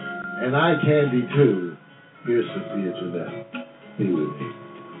 And I can be too. Here's Sophia Jeanette. Be with me.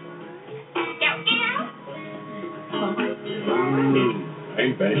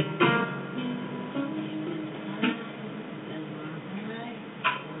 Hey, babe.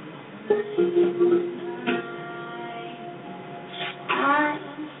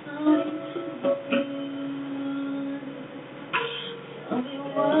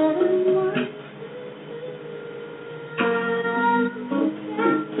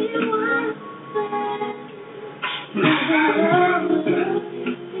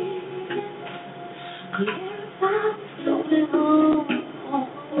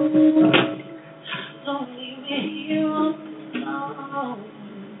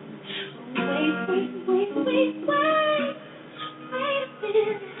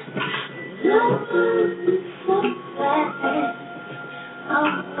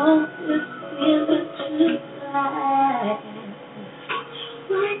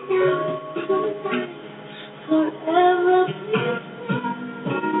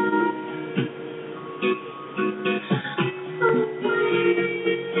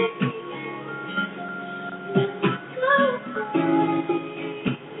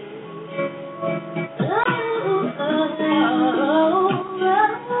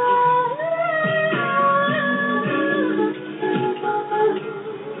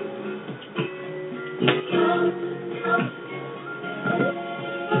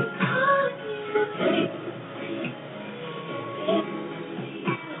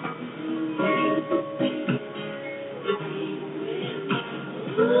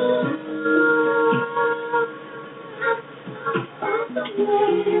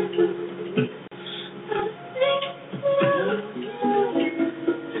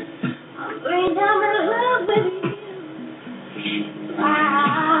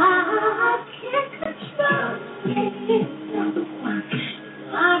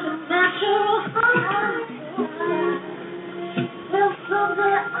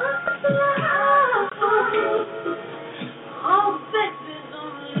 Oh, baby,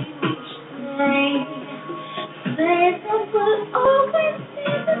 don't leave.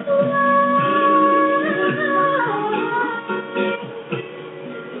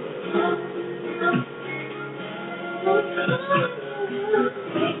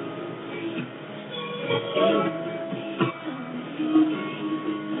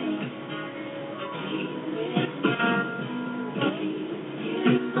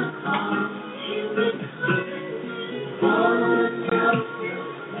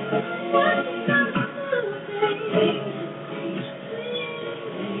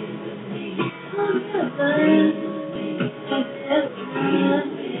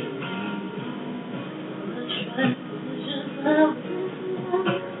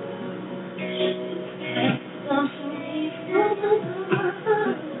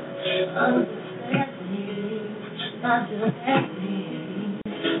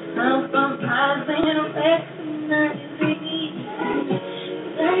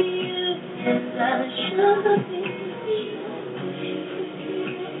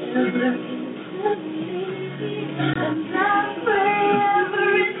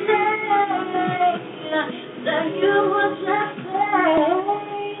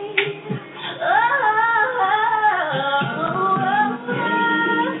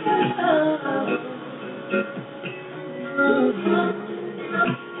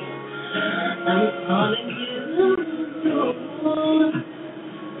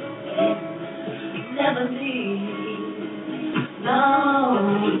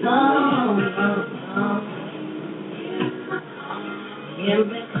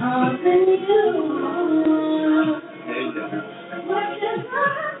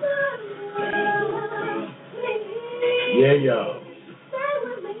 Yeah, y'all.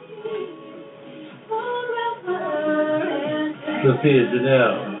 Sophia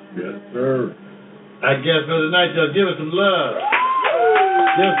Janelle. Yes, sir. I guess for tonight, y'all, give us some love.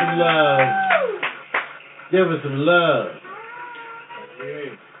 Give us some love. Give us some love.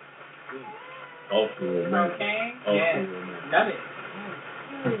 Awesome, man. Okay. Awesome, Yeah. man. Love it.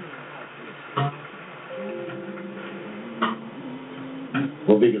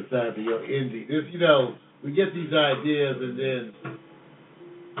 Well, big aside for your indie. This, we get these ideas and then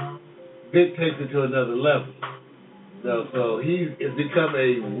Vic takes it to another level. So it's become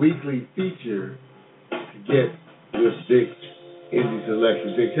a weekly feature to get this big indie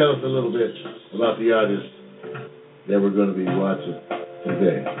selection. Vic, tell us a little bit about the artists that we're going to be watching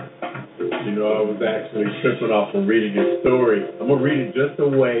today. I was actually tripping off from reading your story. I'm going to read it just the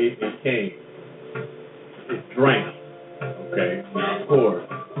way it came. It's Dram. Okay? Of course,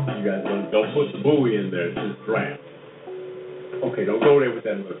 you guys don't put the buoy in there. It's just Dram. Okay, don't go there with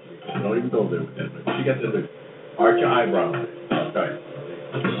that look. Don't even go there with that look. She got the look. Arch your eyebrows. Okay.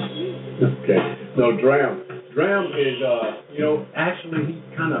 Okay. No, Dram. Dram is, actually he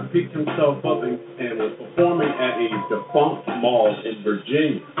kind of picked himself up and was performing at a defunct mall in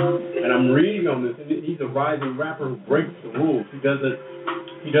Virginia. And I'm reading on this, and he's a rising rapper who breaks the rules. He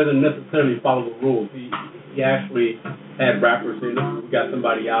doesn't necessarily follow the rules. He actually had rappers in it. We got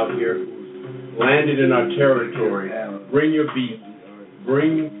somebody out here who's landed in our territory. Bring your beat.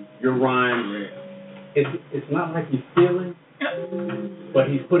 Bring your rhyme. It's not like he's stealing, but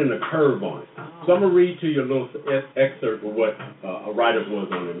he's putting a curve on it. So I'm going to read to you a little excerpt of what a writer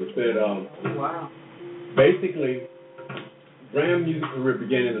was on it. It said, basically, Dram music career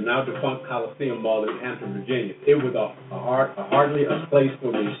began in the now defunct Coliseum Mall in Hampton, Virginia. It was hardly a place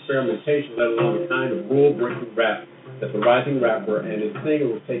for the experimentation, let alone the kind of rule-breaking rap that the rising rapper and his singer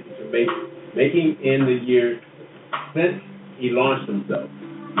was taking to making in the years since he launched himself.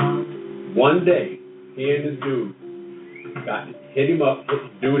 One day, he and his dude hit him up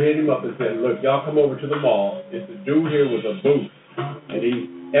and said, look, y'all come over to the mall. It's a dude here with a booth, and he's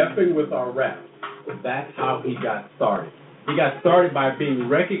effing with our rap. So that's how he got started. He got started by being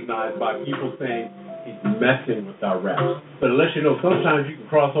recognized by people saying he's messing with our rap. But to let you know, sometimes you can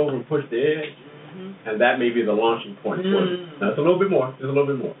cross over and push the edge, and that may be the launching point for you. Now, it's a little bit more. Just a little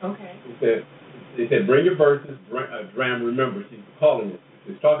bit more. Okay. He said, bring your verses. Dram remembers. He's calling it.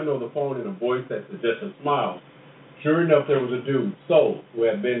 He's talking over the phone in a voice that suggests a smile. Sure enough, there was a dude, Soul, who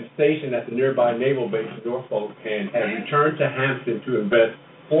had been stationed at the nearby naval base in Norfolk and had returned to Hampton to invest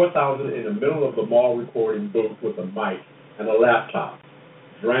 $4,000 in the middle of the mall recording booth with a mic and a laptop.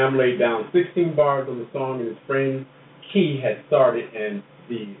 Dram laid down 16 bars on the song, and his friend Key had started, and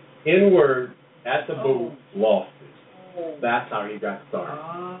the N-word at the booth lost it. That's how he got started.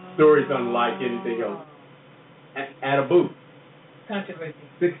 Story's unlike anything else. At a booth. Controversy.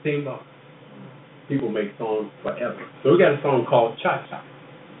 16 bars. People make songs forever. So we got a song called Cha Cha.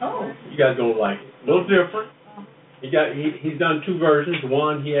 Oh. You guys gonna like it. A little different. He's done two versions.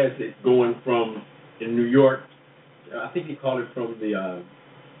 One, he has it going from in New York. I think he called it from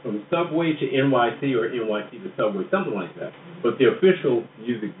Subway to NYC or NYC to Subway, something like that. But the official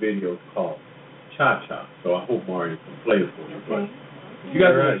music video is called Cha Cha. So I hope Mario can play it for you. But if you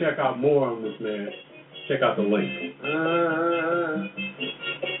guys want to check out more on this man, check out the link.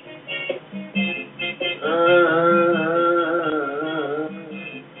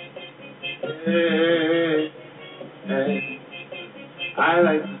 I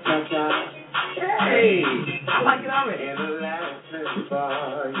like to cha-cha. Hey, I like it already. In a Latin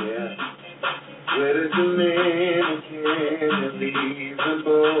bar, yeah. With a Dominican and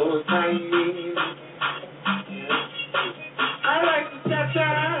reasonable time. I like to cha-cha.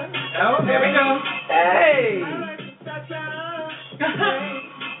 Oh, there we go. Hey. I like to cha-cha. Hey.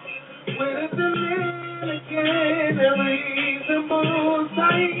 With a Dominican and reasonable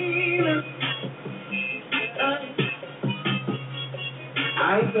time.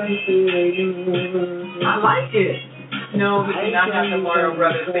 I I like it. No, we do not have the Mario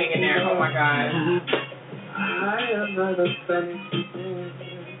Brothers thing in there. Oh my God. I am not a Spanish speaker.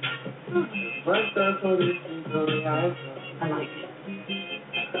 But that's what it is on the iPhone. I like it.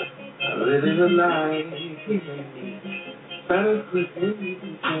 I live in a life. Spanish with English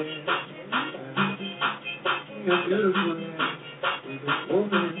and you're beautiful. With this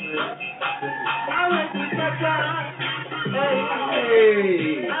woman in there. I like you, Chacha.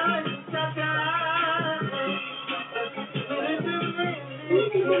 Hey. I like you, Chacha.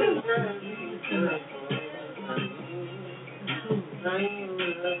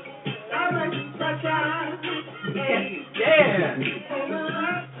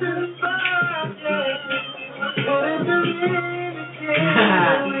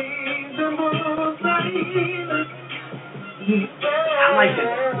 I like it.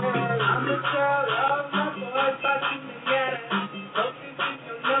 I'm the child of my boy, Fatima Yara. Hope you see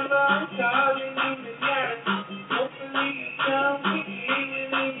your number, I'm calling you Yara. Hopefully you come with me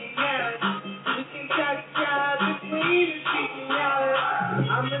in Yara. We can catch between the street and Yara.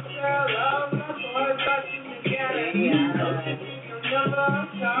 I'm the child of my boy, Fatima Yara. Hope you see your number, I'm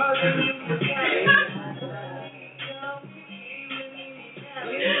calling you Yara.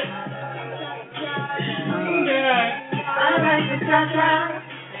 I like the cha-cha.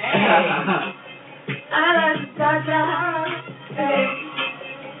 Hey. I like the cha-cha. Hey.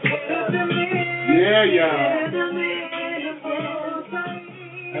 Yeah, y'all.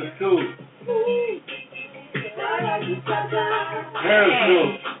 That's cool.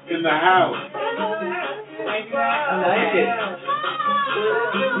 Periscope in the house. I like it.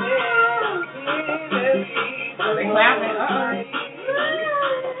 They clapping.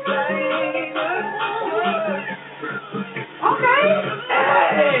 Okay.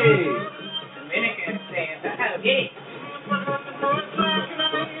 Hey. Dominican stands. I had a hit.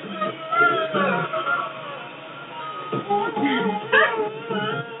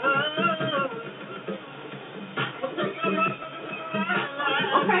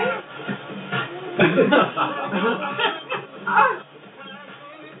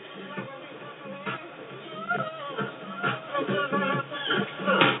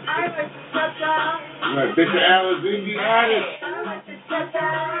 Right, Bishop Allen's in the artist.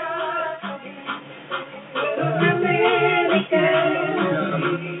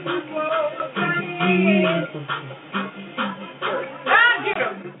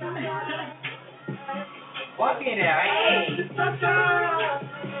 Walk in there. Hey.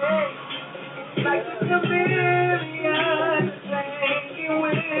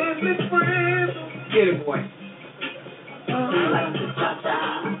 Get it, boy.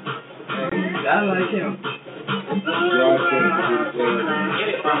 I like him. Get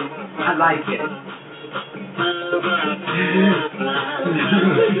it, bro. I like it.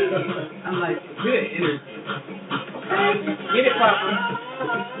 I like it. Good energy. Get it, Papa.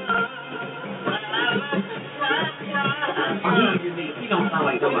 Oh, he's unique. He don't sound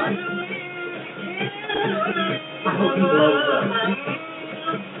like nobody. I hope he blows up.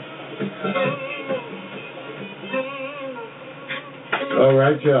 All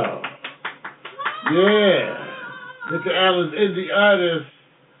right, y'all. Yeah. Mr. Allen's indie artist,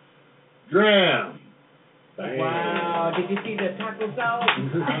 Dram. Bang. Wow, did you see the taco sauce? I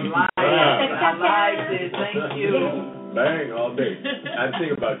Wow. liked it. Thank you. Bang all day. I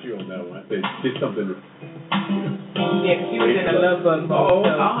think about you on that one. I said, get something to. Yeah, she was in a love bug.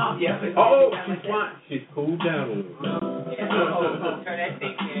 Yeah. Oh, she's fine. She's cooled down a little bit. Yeah, turn that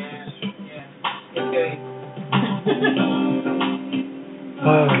thing. Yeah. It's good.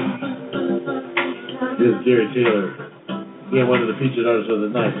 This is Jerry Taylor. Again, one of the featured artists of the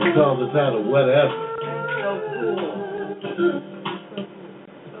night. It's called the title, Whatever. So cool.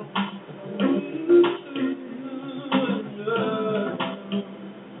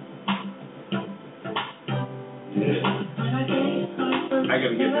 Yeah. I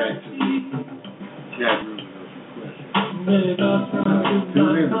gotta get back to the chat room with those questions.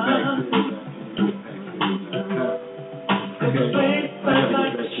 Tune in to Backstage. Okay. I gotta get back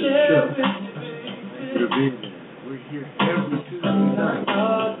to the show. You're being there. We're here every Tuesday night.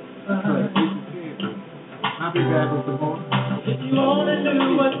 I'll be back with some more. If you only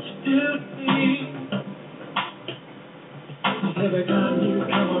knew what you do to me, every time you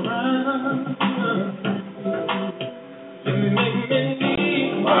come around, you make me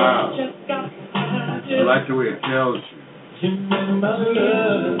need. Wow. Just got to find I you. like the way it tells you. You make my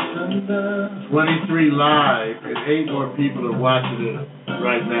love thunder. 23 live, and 8 more people are watching it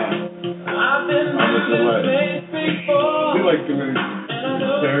right now. I've been How much it was? this before. You like the minute?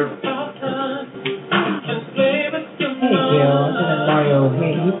 Terrible. Hey, Jill. This is Mario.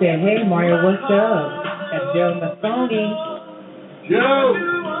 Hey, said, hey, Mario, what's up? That's Joe Masoni. Joe!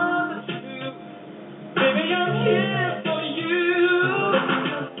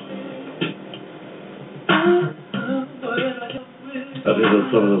 I think on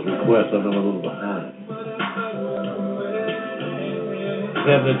some of those requests, I'm a little behind.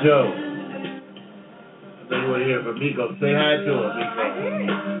 Senator Joe, I think you want to hear from Miko. Say hi to her, Miko.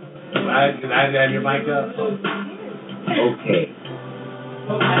 Can I have your mic up? Okay.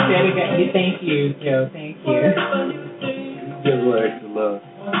 I said it. Thank you, Joe. Thank you. Give her extra love.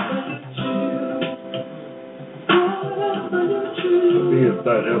 Sophia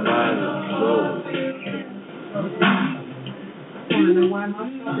thought her mind is slow.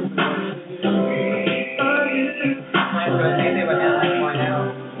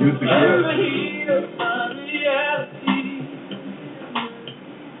 You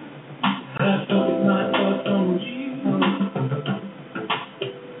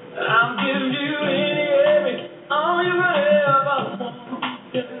I'm giving you any, all you ever want.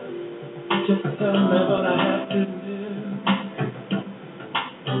 Just tell me what I have to do.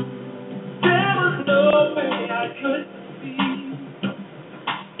 There was no way I could see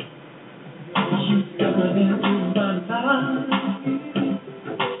you coming into my life.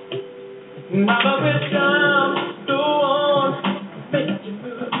 Now every time, go on, make you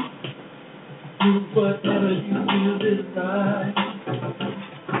move. Do whatever you feel is right.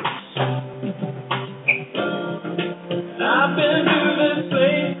 I've been through this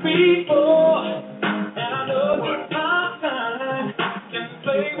place before, and I know just how time can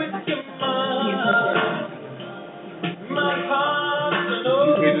play with your mind. My heart's an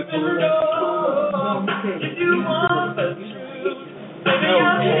open door. If you want the truth, baby,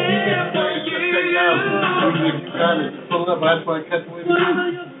 I'm here for you. You got it. Pull up. That's why I kept with you.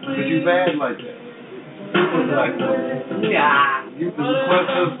 Because you bad like that. You was like that. Yeah. You can request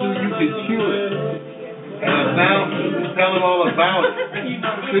those two, you can chew it. And now tell them all about it.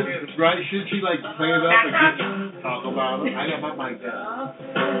 Should she like play it up and just talk about it? I got my mic down.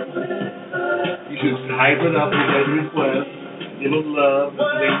 You should hype it up with that request, give them love, and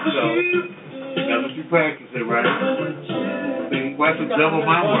let them go. That's what you practice it, right? See, why should double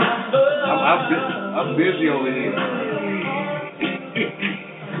my work? I'm busy over here.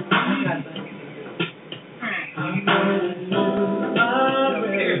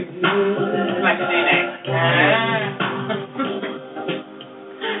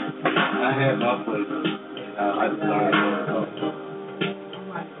 I had my place. I just learned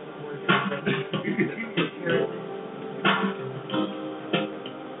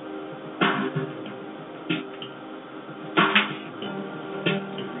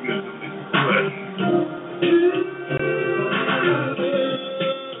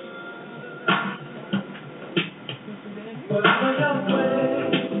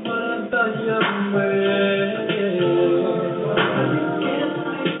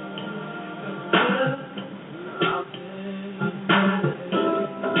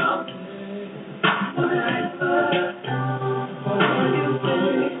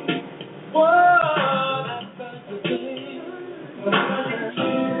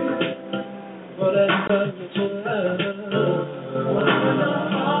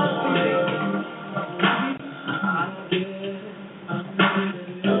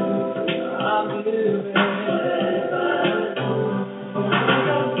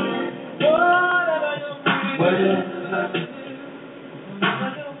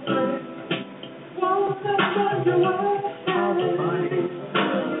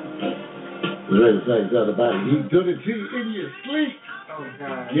He did it to you in your sleep. Oh,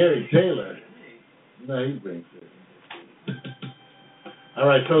 God. Gary Taylor. No, he brings it. All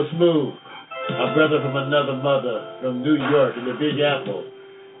right, so Smooth, a brother from another mother from New York in the Big Apple.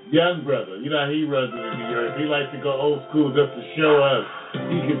 Young brother. You know how he runs it in New York. He likes to go old school just to show us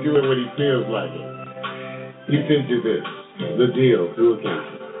he can do it when he feels like it. He sends you this, The Deal, through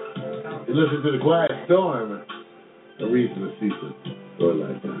occasion. You listen to The Quiet Storm, a reason to cease it for a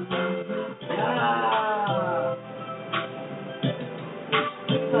lifetime.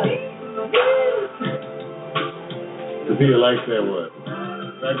 Sophia likes that one.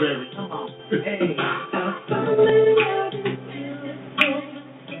 Right, baby? Come on. Hey.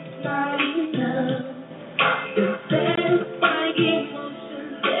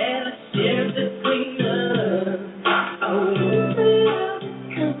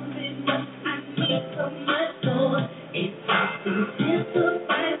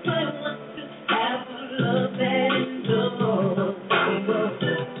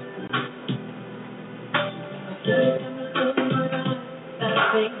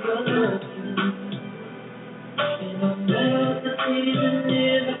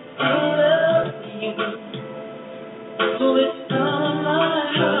 In a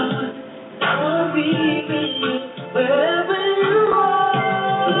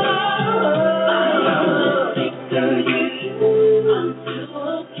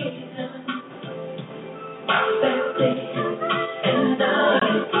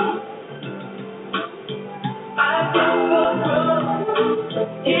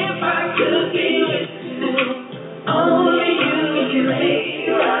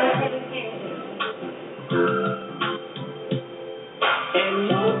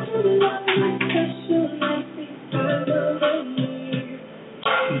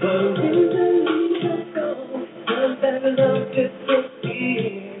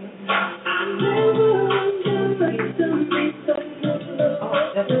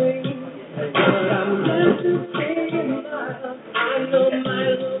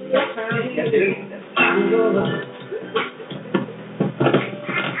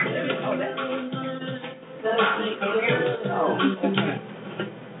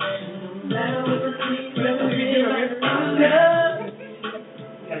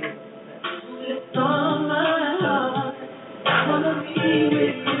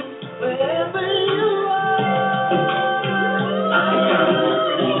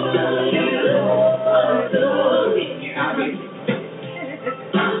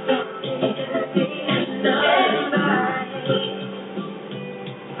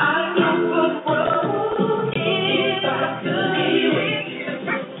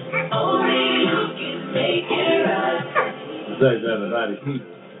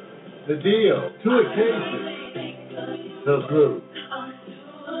The deal, 2 occasions. So true.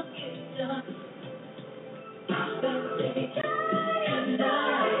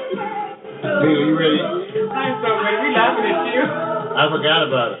 Hey, are you ready? I'm so ready. We laughing at you. I forgot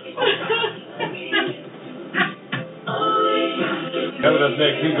about it. Coming up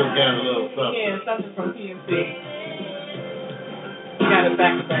next, he's gonna get a little something. Yeah, something from PNC. Got it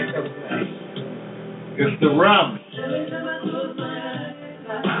back to back up tonight. It's the rum.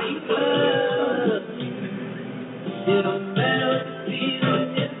 He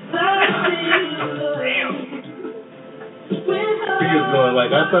was going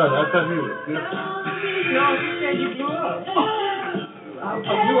like, I thought he was good. No, you said you blew up. I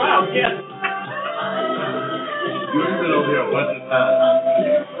blew out, yeah. You've been over here a bunch of times.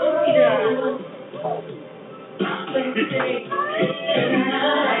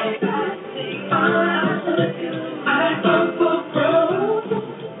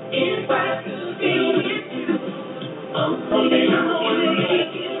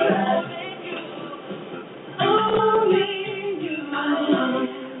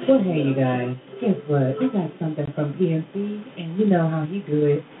 Well, hey, you guys, guess what? We got something from PNC, and you know how he do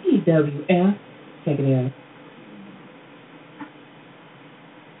it. EWF. Check it out.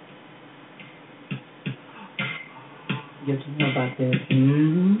 Yes, you know about this.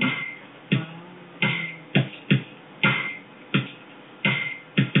 Mm-hmm.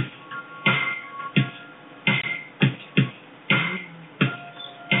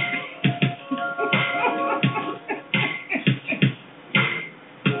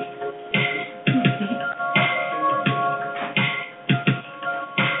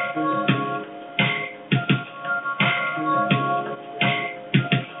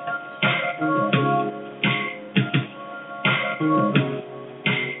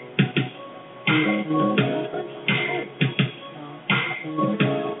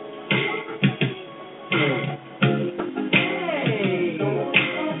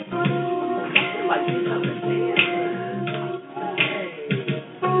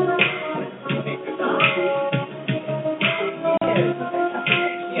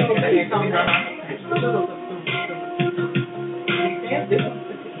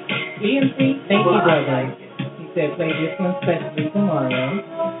 PNC, thank you, brother. He said play this one specially for Mario.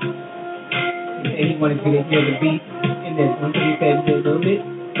 He said he wanted you to hear the beat in this one, so he said it's a little bit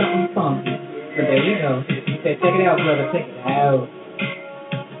something funky. So there you go. He said, check it out, brother, check it out.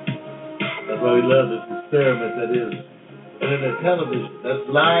 That's why we love this experiment that is internet television. That's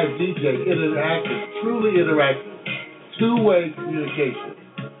live DJ, interactive, truly interactive, two-way communication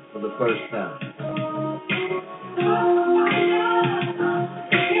for the first time.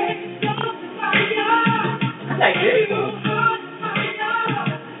 Like this.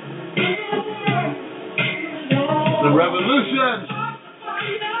 The revolution.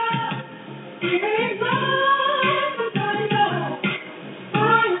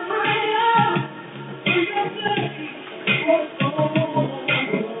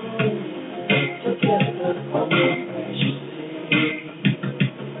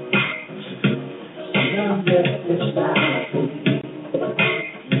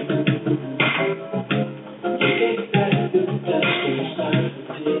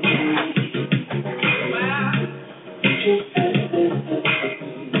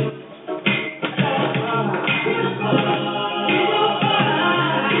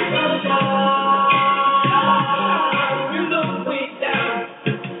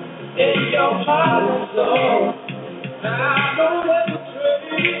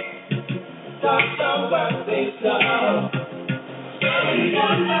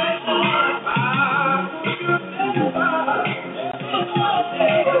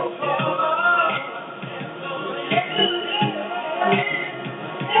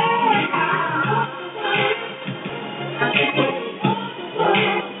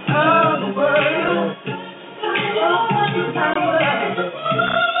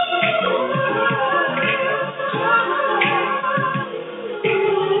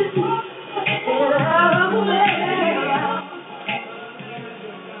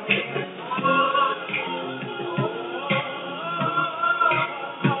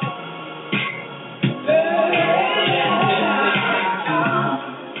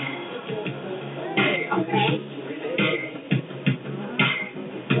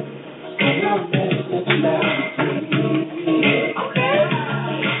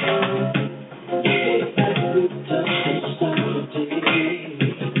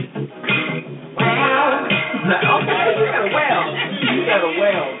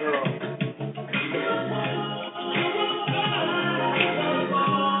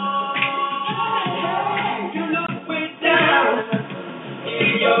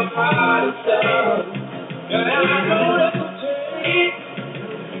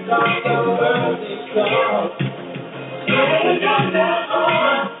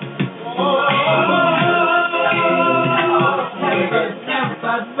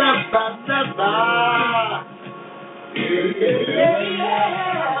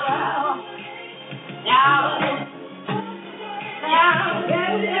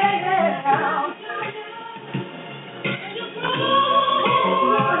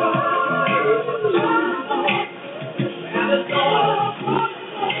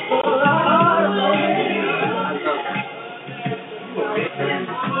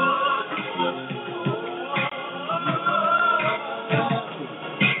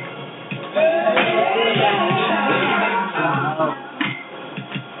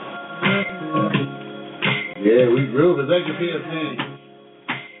 Yeah, we groove. Thank you, PFC.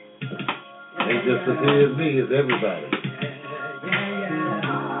 Ain't just the PFC, it's everybody.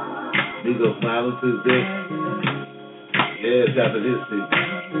 Nico smiling Tuesday. Yeah, it's happened his seat.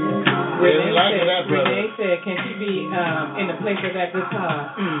 Yeah, we like that, brother. Renee said, can she be in the place of that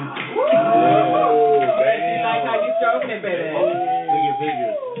guitar? Oh, baby. She like how you stroking it, baby.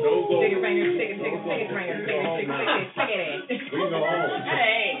 Figure. Stick it, finger, stick it, stick it, stick it, finger, stick it, stick it, stick it. We go home.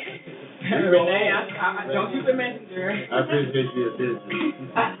 Hey. Renee, I don't shoot the messenger. I appreciate your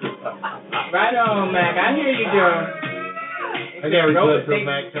attention. Right on, Mac. I hear you, Joe. I got a request from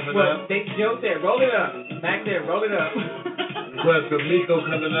Mac coming up. Joe said, roll it up. Mac said, roll it up. Request from Nico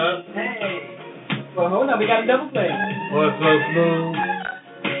coming up. Hey. Well, hold on. We got a double play. Oh, it's so smooth.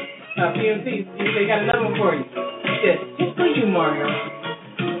 PMC, they got another one for you. Just for you, Mario.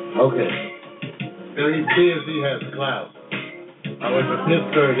 Okay. PMC has clout. I went to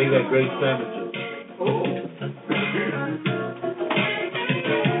Pittsburgh. They got great sandwiches.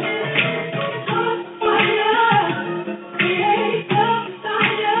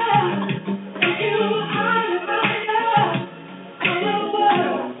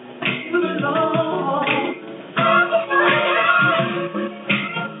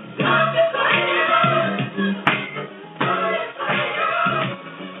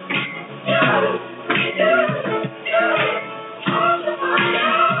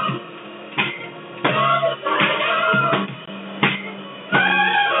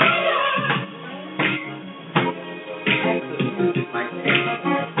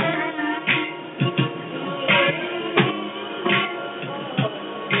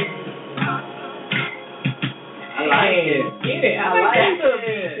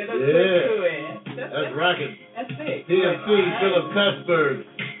 That's rocking. That's it. PMC, Philip Cuthbert,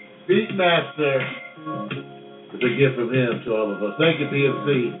 Beatmaster. It's a gift from him to all of us. Thank you, PMC.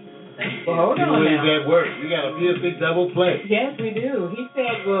 Well, hold on now. That work. You got a PMC double play. Yes, we do. He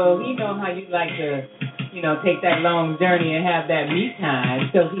said, well, he know how you like to, take that long journey and have that me time.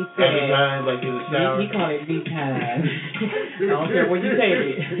 So he said, every time, like in the shower. He called it me time. I don't care where you take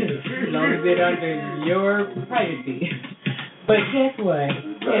it, as long as it's under your privacy. But guess what?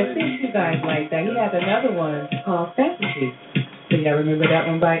 Yeah, since you guys like that, he has another one called Fantasy. So y'all remember that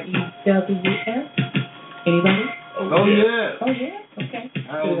one by EWF? Anybody? Oh, yeah. Oh, yeah? Okay.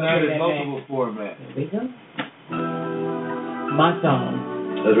 I own that in multiple formats. There we go. My song.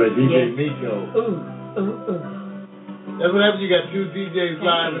 That's right, DJ yes. Nico. Ooh. That's what happens. You got two DJs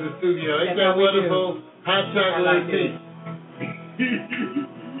live in the studio. Ain't that wonderful? Hot chocolate tea.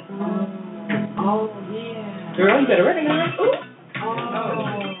 Oh, yeah. Girl, you better recognize. Ooh.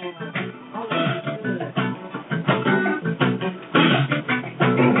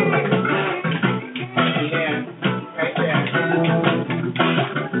 Yeah, right there.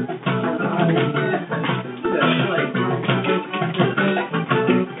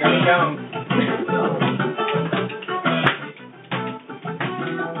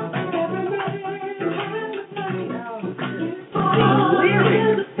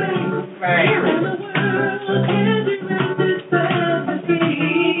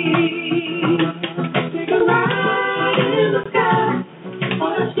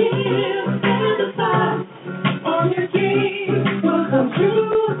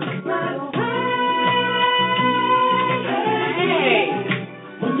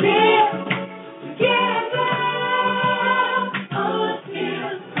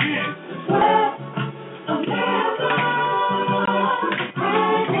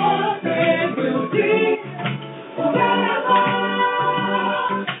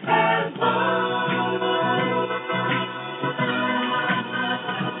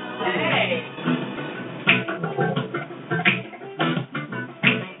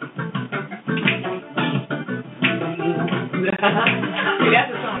 That's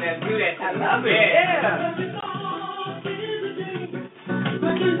a song that do that. I love it.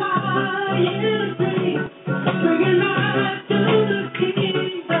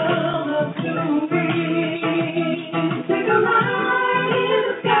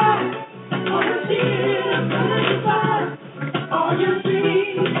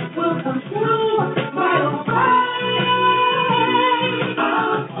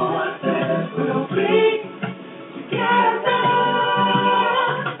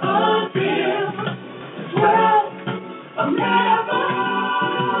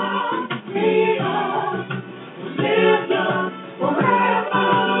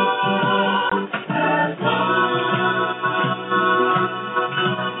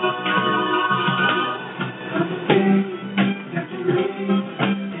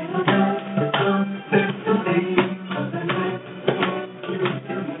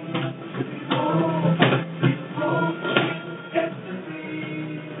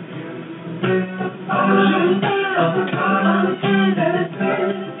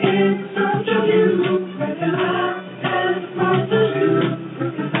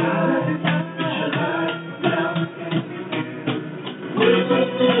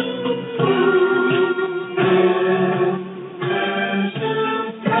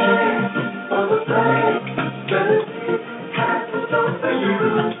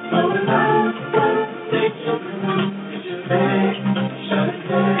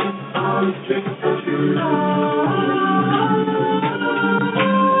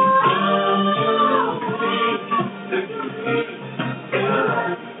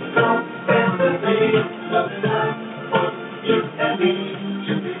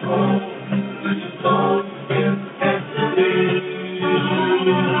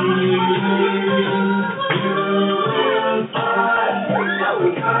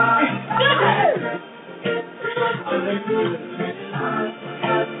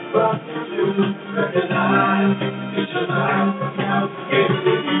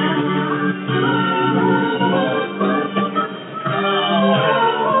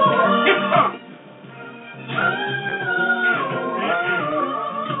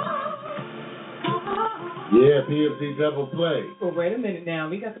 Yeah, PFC double play. Well, wait a minute now.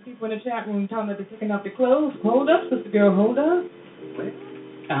 We got the people in the chat room talking about they're taking off their clothes. Hold up, sister girl, hold up.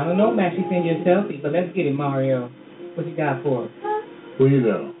 I don't know, Matt, she sent you a selfie, but let's get it, Mario. What you got for us? Well, you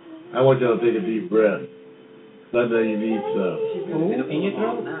know, I want y'all to take a deep breath. I know you need some. Ooh, in your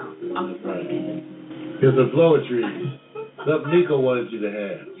throat? Right. Here's some poetry. Something Nico wanted you to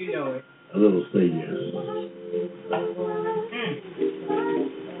have. You know it. A little say yes.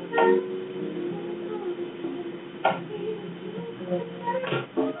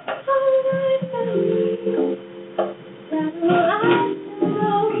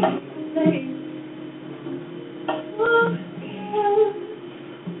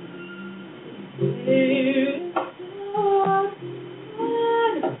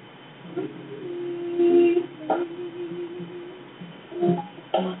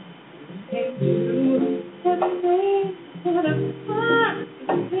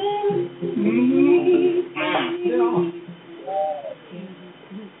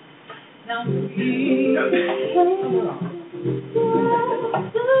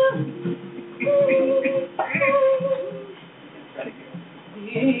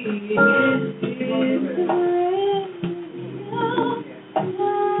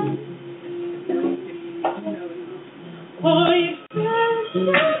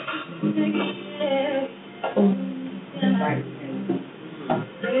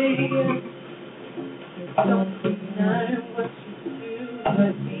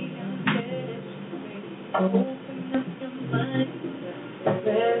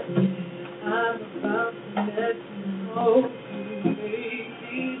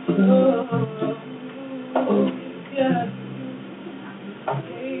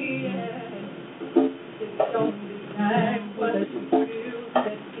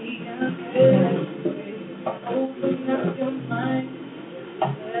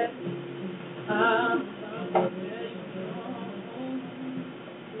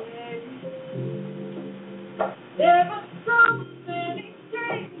 There are so many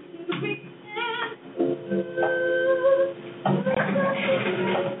things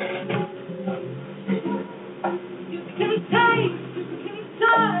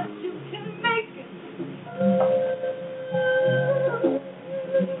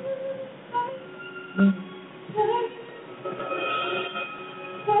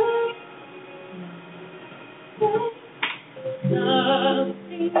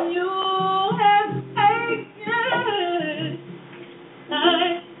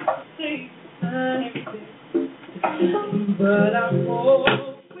But I'm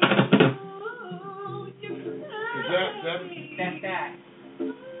hoping That's that.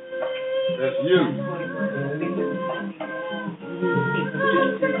 That's you.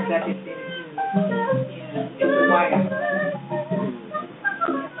 It's white.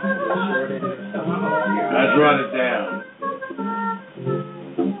 Let's run it down.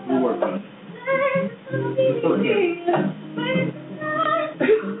 You work on it. It's okay.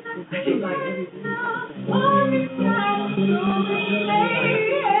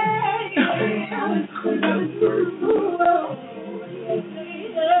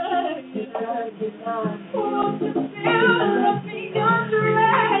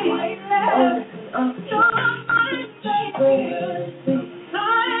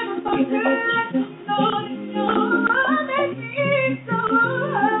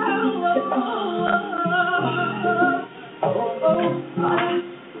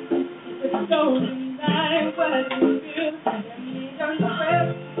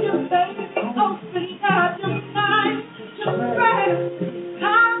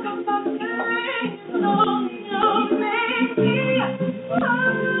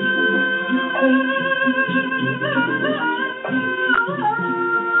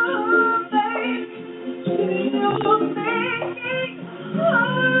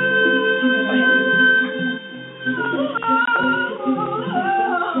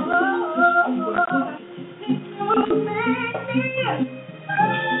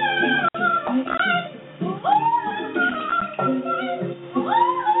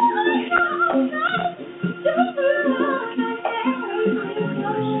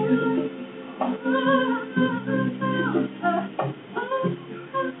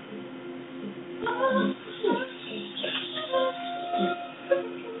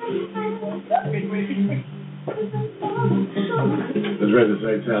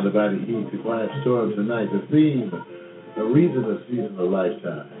 Sound of Body Heat, the Quiet Storm tonight. The theme, the reason, the season, the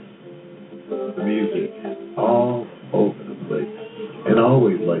lifetime. The music, all over the place. And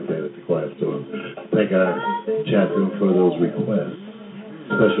always like that at the Quiet Storm. Thank our chat room for those requests.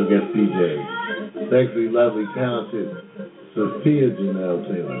 Special guest PJ. Thanks to the lovely, talented Sophia Janelle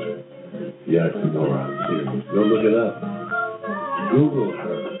Taylor. The Oxymoron series. Go look it up. Google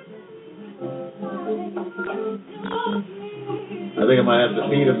her. I think I might have to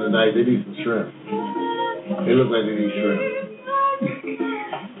feed them tonight. They need some shrimp. They look like they need shrimp.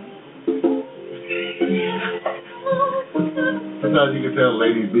 Sometimes you can tell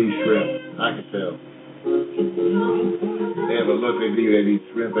ladies need shrimp. I can tell. They have a look, they need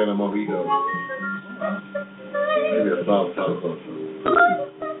shrimp and a mojito. Maybe a soft taco.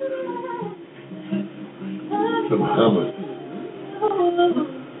 Some hummus.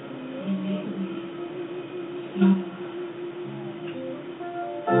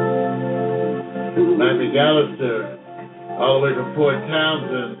 Matt McAllister, all the way from Fort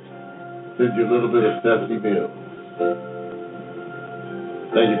Townsend, sends you a little bit of Stephanie Mills.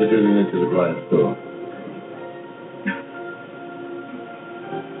 Thank you for tuning into the Quiet Storm.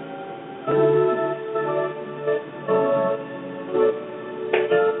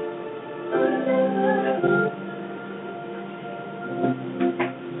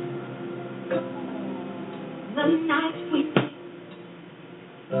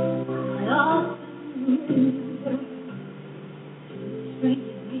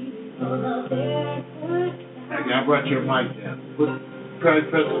 I brought your mic down. Try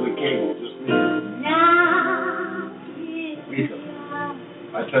pressing the cable. Just Miko.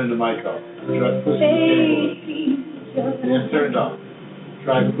 I turned the mic off. Try pushing the cable. Then turned off.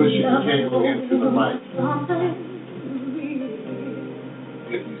 Try pushing the cable into the mic.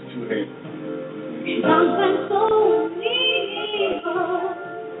 Get these two hands.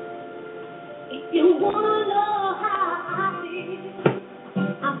 If you wanna know how I feel,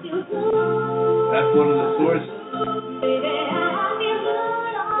 I feel good. That's one of the sources.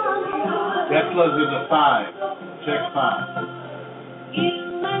 That plugs into 5. Check 5.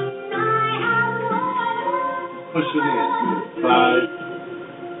 Push it in. 5.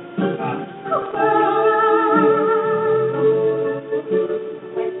 5.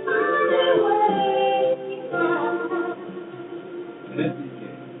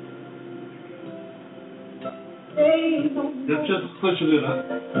 Just push it in.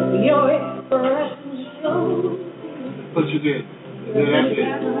 Push it in. And then that's it.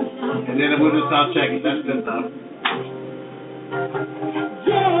 And then we'll just start checking. That's good enough.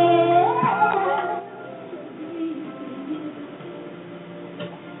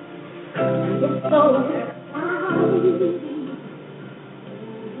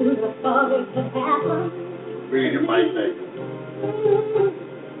 Bring your mic back.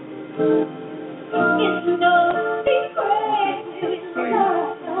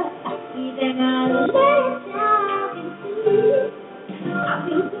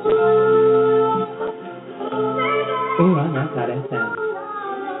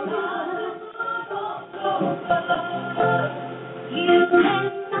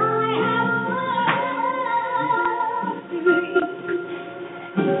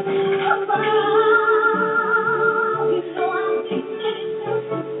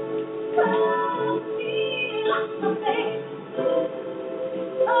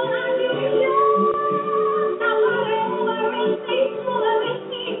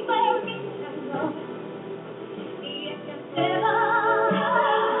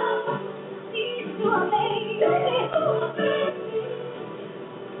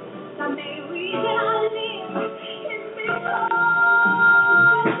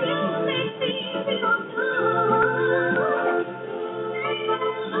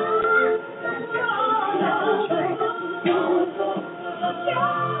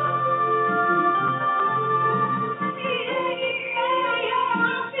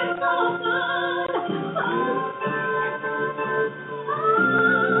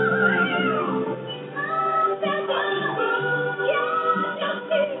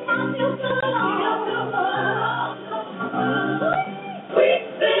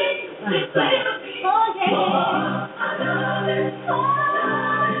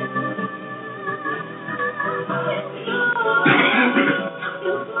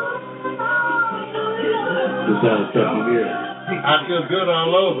 I feel good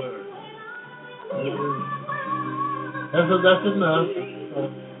all over. That's enough.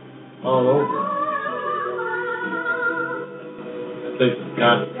 All over. It takes some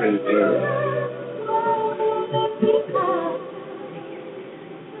concentrated area.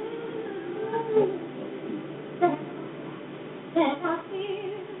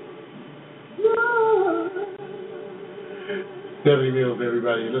 Stephanie Mills,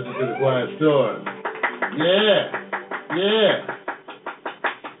 everybody. Listen to the Quiet Storm. Yeah.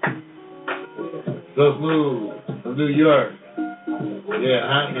 So smooth from New York. Yeah,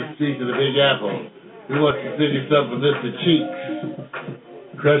 hot in the streets of the Big Apple. We want to send you something from Mr. Cheeks.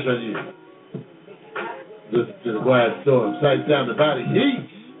 Crush on you. Listen to the Quiet Storm. Sights down the body. Heat.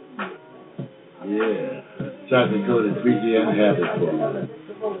 Yeah. Chocolate coated 3G and habit for you.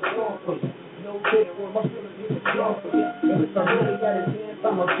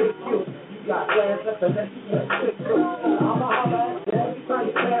 Got plans up and that's quick. I'm a holler at every time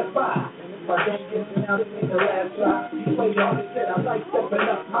you pass by. And if I don't get you now, this ain't the last try. You play all this shit, I like stepping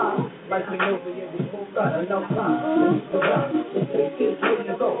up high. Like me over here, we both got enough time. It's 6 years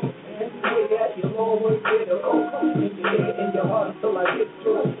to go. And you way at your lower way to go. And you get it in your heart until I get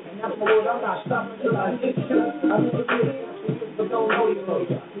through. And that's my word, I'm not stopping till I get you. I never get it, but don't know you.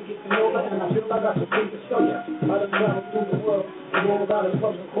 You get to know that, and I feel like I should take to show you. I done traveled through the world. All about it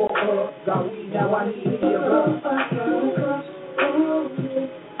from the core, got weed, now I need your love.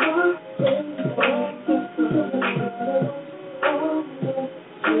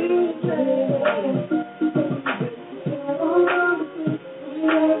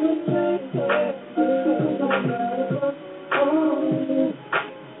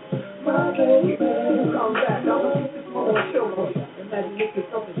 Come back, I'ma keep this moment chill for you. Imagine if it's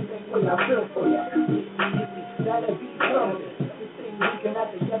something the same way I feel for you. That'll be something.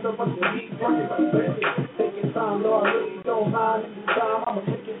 Together, but the beat working. Take your time, Lord, I really don't mind. Any time, I'ma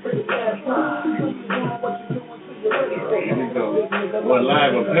make it pretty last time. You doing what you doing till you're ready for it. Here we go. We're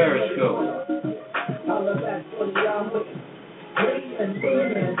live on Periscope. I'll look back for the y'all with it. Ready and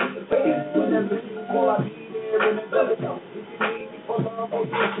waiting and anticipating. Whenever you call, I'll be there in a double jump. If you need me for love or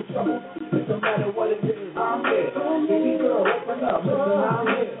you for trouble, it don't matter what it is, I'm there. Baby girl, open up, listen, I'm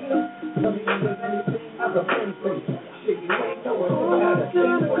here. Tell me if there's anything I can bring for you. Shit, you ain't know it, so I had to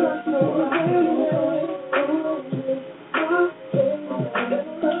sing for you.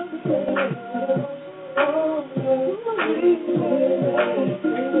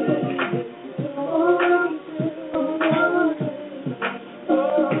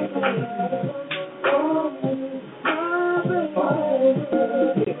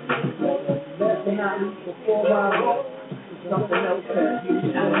 Something else that you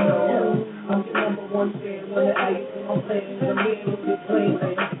should know. I'm your number one fan when the ice I'm playing the middle of the plane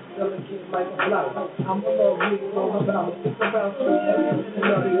lane. Still a kid like a flower. I'm a love you all about. It's about you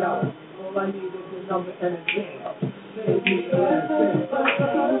every hour. All I need is your number and a jam. Save me the last thing.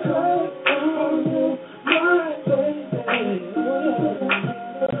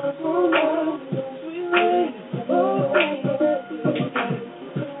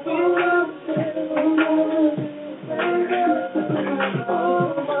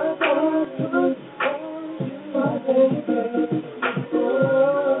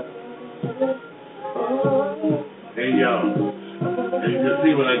 Hey y'all, you can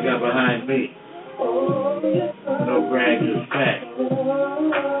see what I got behind me. No brag, just fact.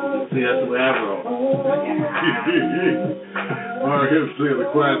 See, that's the way I roll. Mark Hipsley of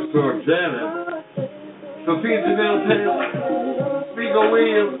the Quiet Storm jamming. So see Janelle Taylor, Spiegel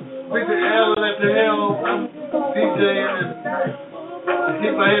Williams, Victor Allen at the helm. I'm DJing and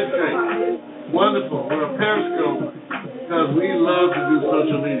keep my head straight. Wonderful. We're on Periscope because we love to do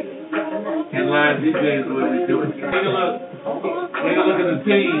social media. And live DJs is the way we do it. Take a look. Take a look at the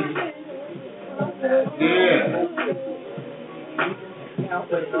team. Yeah.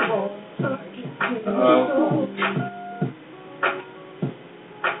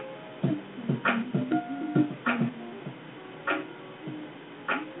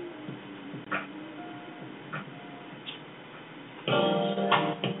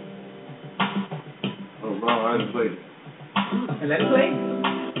 I just played it. Let it play.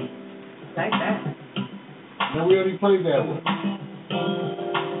 Like that. No, we already played that one.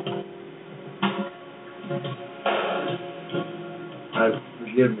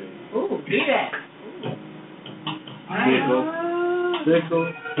 Forgive me. Ooh, do that. Fickle.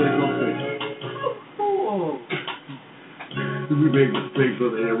 Ooh. We make mistakes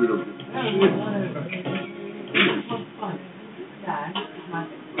on the air, we don't get This guy is my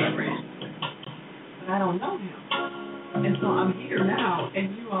friend, but I don't know him. And so I'm here now,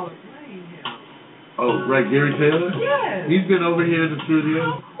 and you all are playing him. Oh, right, Gary Taylor? Yes. He's been over here in the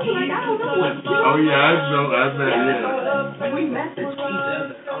studio. Like, I don't know what. Oh, yeah, I've met, yeah. We messaged each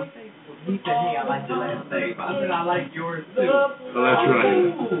other on Facebook. He said, hey, I like your last name. I said, I like yours too. Oh, that's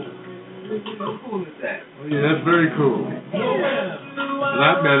right. How cool is that? Oh, yeah, that's very cool. Yeah. And I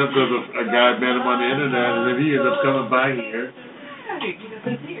met him because a guy met him on the internet, and then he ended up coming by here.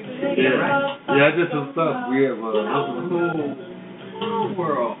 Yeah, yeah, I did some stuff. We have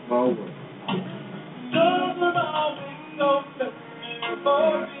Small world.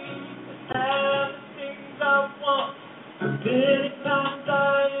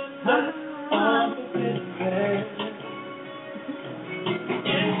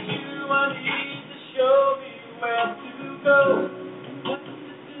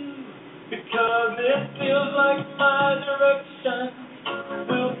 Because it feels like my direction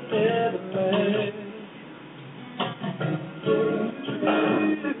will never last.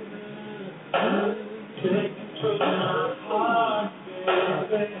 Take control of my heart,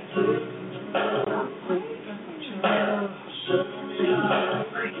 baby. Show me how to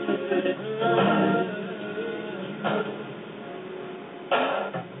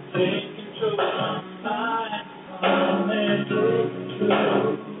take control of my mind, and take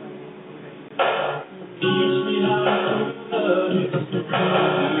control. Teach me how to love you.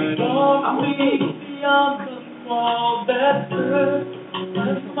 Walk me beyond the wall that hurt.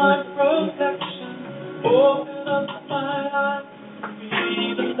 That's my protection. Open up my eyes to be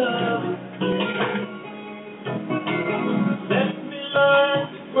the love of you. Let me learn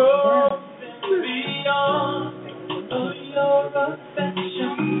to grow and beyond your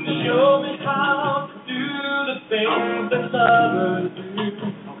affection. Show me how to do the things that lovers do.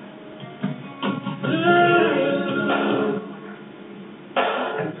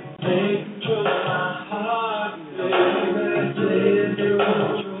 Take control of my heart, baby. Take control of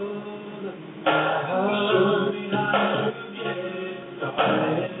my heart. Show me how to get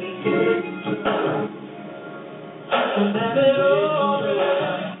started. You can have it all,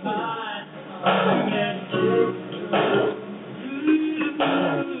 it's mine. You can take control.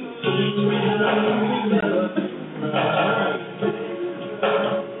 Teach me how to love you.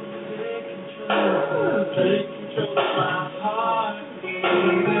 Take control of my heart.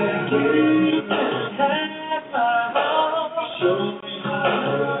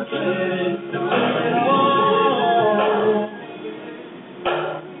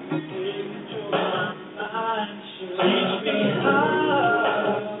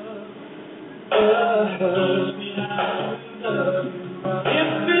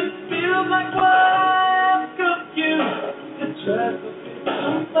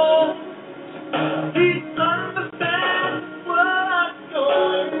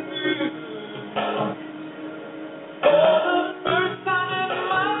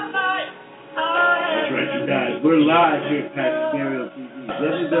 We're live here at Pack Stereo TV,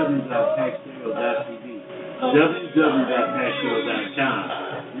 www.packstereo.tv, www.packstereo.com.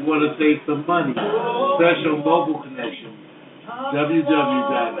 You want to save some money, special mobile connection,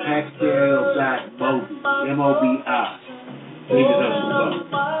 www.packstereo.mobi, M-O-B-I. Take it up some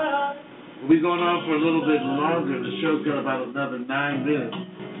bucks. We'll be going on for a little bit longer. The show's got about another 9 minutes.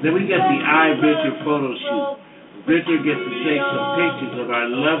 Then we get the iVictor photo shoot. Victor gets to take some pictures of our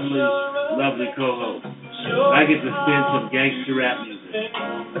lovely co-host. I get to spin some gangster rap music.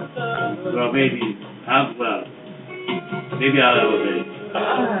 Well, maybe I'll elevate.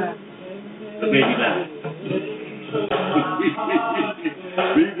 Maybe not.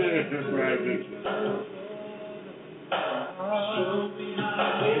 Be there, Brian Mitchell.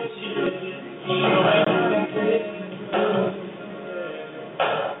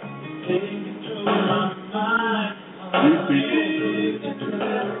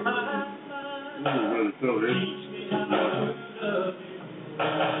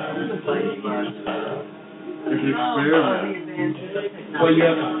 Well, you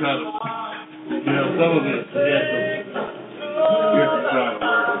have to kind of, some of it, you have to try to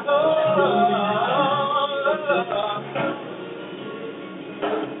work.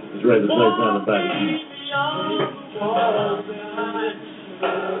 It's ready to play down the back.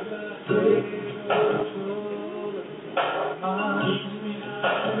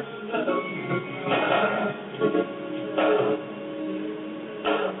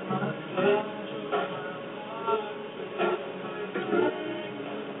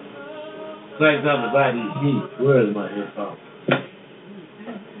 Flags on the body heat. Where is my headphone?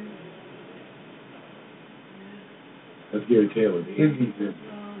 That's Gary Taylor. The Indies in.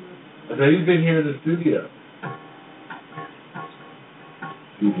 I said, he's been here in the studio.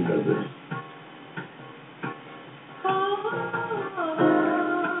 See if he does this.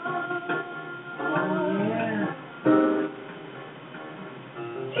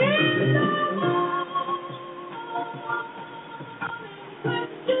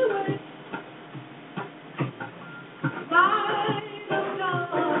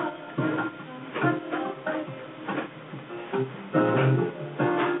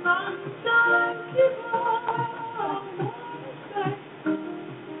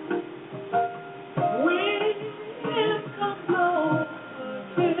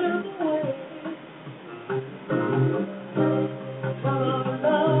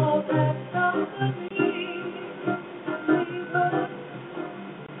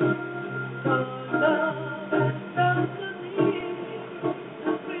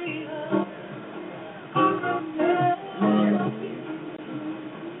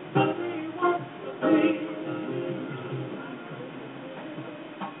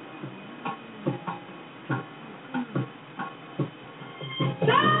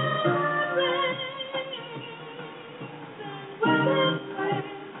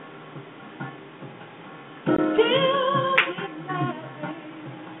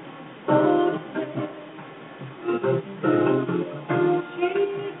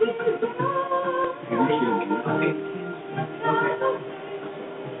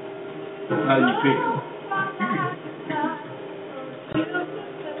 How you feel?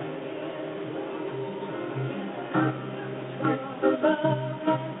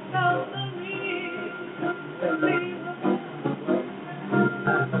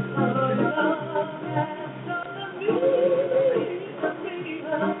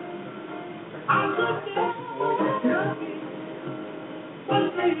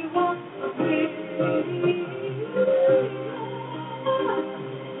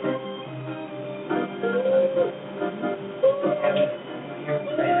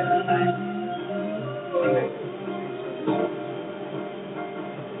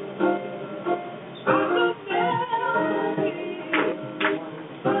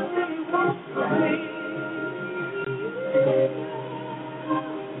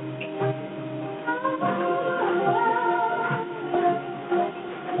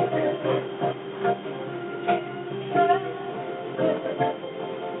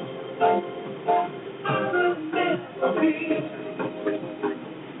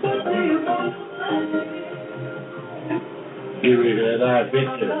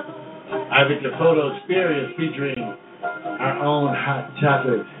 I Victor Photo Experience featuring our own hot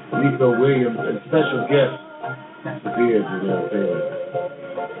chocolate, Nico Williams, and special guest, Sophia Janelle Taylor.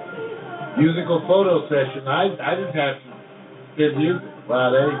 Musical photo session. I just have some good music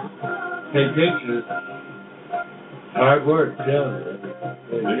while they take pictures. Hard work, telling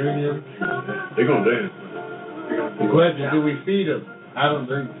you. Union. They're going to dance. The question, do we feed them? I don't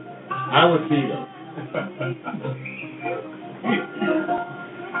think so. I would feed them.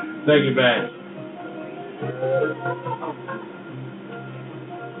 Take it back.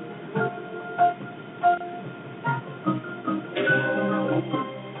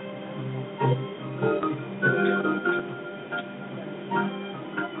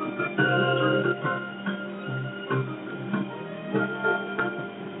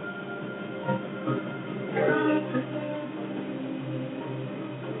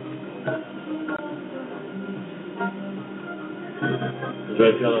 I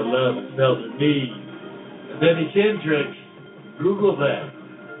tell her love spells a need. Denny Kendrick, Google that.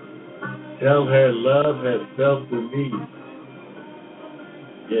 Tell her love has felt the need.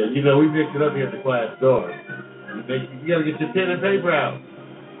 Yeah, you know, we mix it up here at the Quiet Storm. You gotta get your pen and paper out.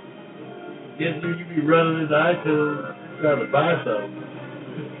 Yes, you be running into iTunes trying to buy something.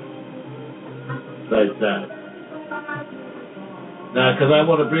 Like that. Now, because I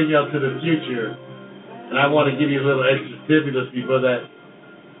want to bring you up to the future, and I want to give you a little extra stimulus before that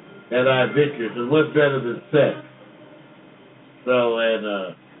eye victory. Because what's better than sex? So, and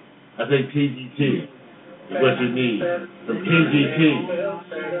I think TGT is what you need. Some TGT.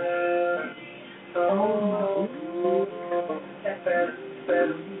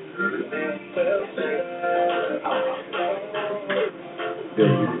 There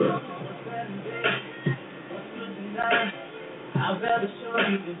you go. I'd rather show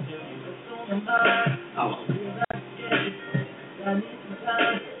you than tell you what's on my mind. I need some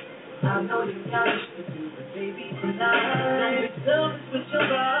time. I know you got it to do, but baby, tonight, it's selfish with your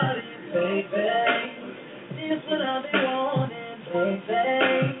body, baby. It's what I've been wanting, baby.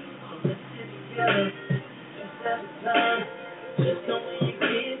 So let's get together, just have the time. Just know when you get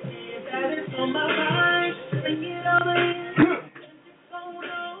here, that it's on my mind. Bring it over here.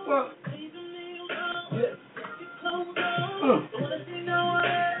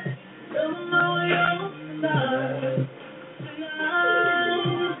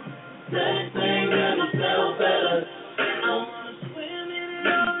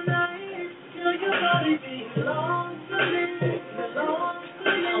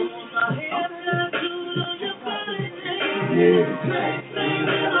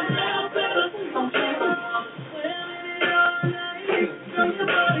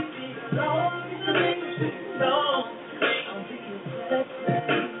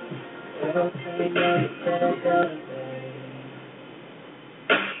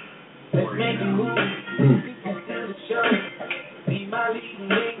 Let's make a move. Let's do the show. Be my leading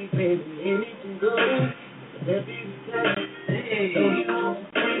lady, baby. Anything goes. Let me say, hey, don't you want to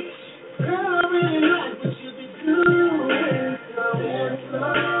preach? Girl, I really like what you be doing. So it's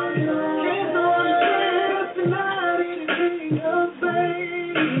love, can't understand tonight. Anything else,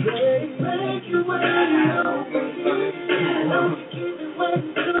 baby. Make you wait, don't keep it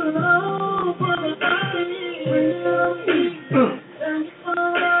waiting too long for the body. Turn your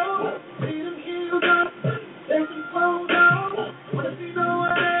phone off. See them heels up. Take some clothes off. Wanna see no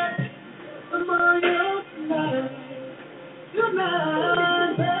one else. Some more you tonight.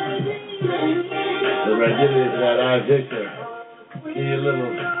 Tonight, baby. So right here is that eye victor. Give you a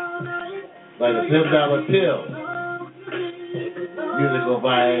little, like a $10 pill. Musical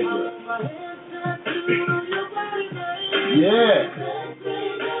Viagra. Yeah.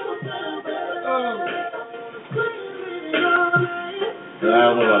 I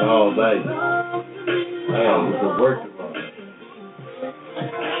don't know about all day. I have to work tomorrow.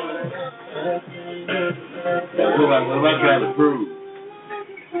 What am I trying to prove?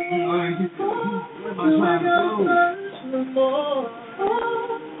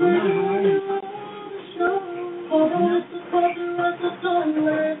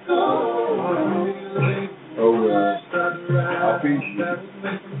 Oh, well. I'll feed you.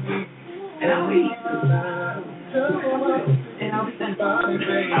 And I'll be thankful. I'll be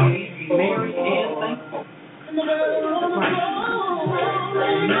married and thankful.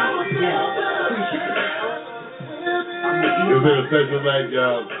 It's been a special night,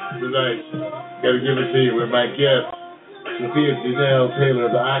 y'all. Tonight, gotta give it to you with my guest, Sophia Janelle Taylor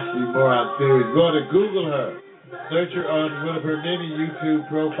of the Oxymoron series. Go to Google her. Search her on one of her many YouTube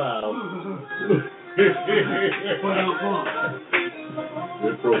profiles.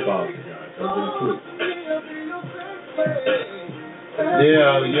 Good profiles, guys.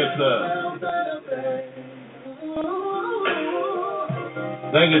 Yeah, yes, sir.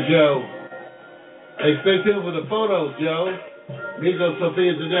 Thank you, Joe. Hey, stay tuned for the photos, Joe. Nico,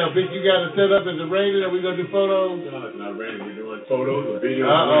 Sophia Janelle. Think you got it set up as a rating? Are we going to do photos? No, it's not raining. We're doing photos or videos.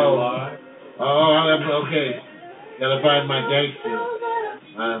 Live. Okay. Gotta find my gangster.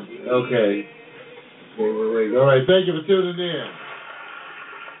 Okay. Wait. All right, thank you for tuning in.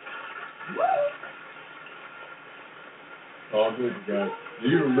 All good, you guys. Do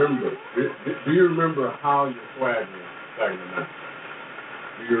you remember how you swag was back in the night?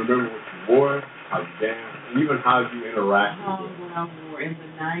 Do you remember what you wore, how you danced, and even how you interacted with it? What I wore in the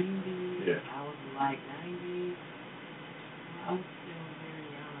 90s. Yeah. I was like 90s. I was still very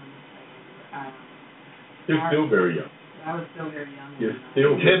young. You're still very young. I was still very young. You're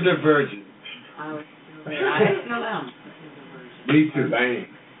still tender virgin. I was still very I still am a tender virgin. Me too. Bang.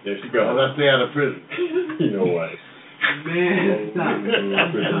 There she goes. Let's stay out of prison. You know what? Man, stop. I'm done.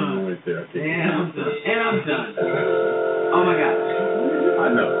 I'm done. And I'm done. Oh my God. I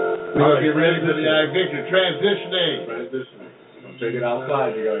know. We're going to get ready for the eye victor. Transitioning. Take it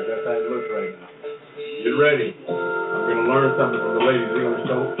outside, you guys. That's how it looks right now. Get ready. I'm going to learn something from the ladies. They're going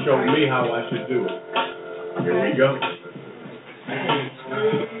to show me how I should do it. Here we go.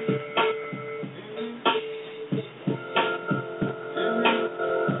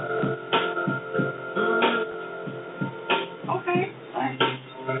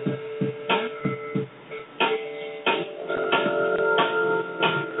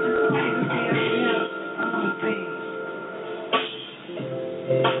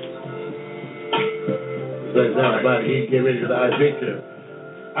 He get ready for the eye picture.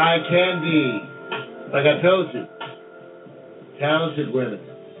 Eye candy. Like I told you. Talented women.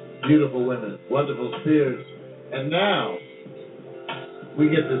 Beautiful women. Wonderful spirits. And now, we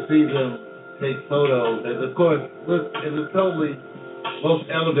get to see them take photos. And of course, look in the totally most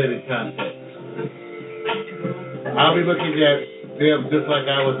elevated context. I'll be looking at them just like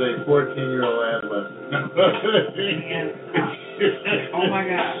I was a 14-year-old adolescent. Oh my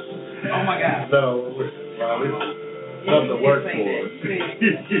God. Oh my God. So, well, something to work for.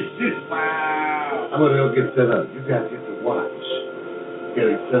 Wow. I'm gonna go get set up. You guys get to watch. Get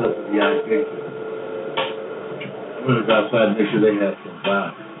it set up for the eye picture. I'm gonna go outside and make sure they have some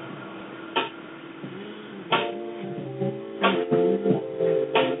vibe.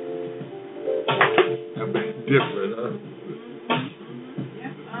 I've been different, huh?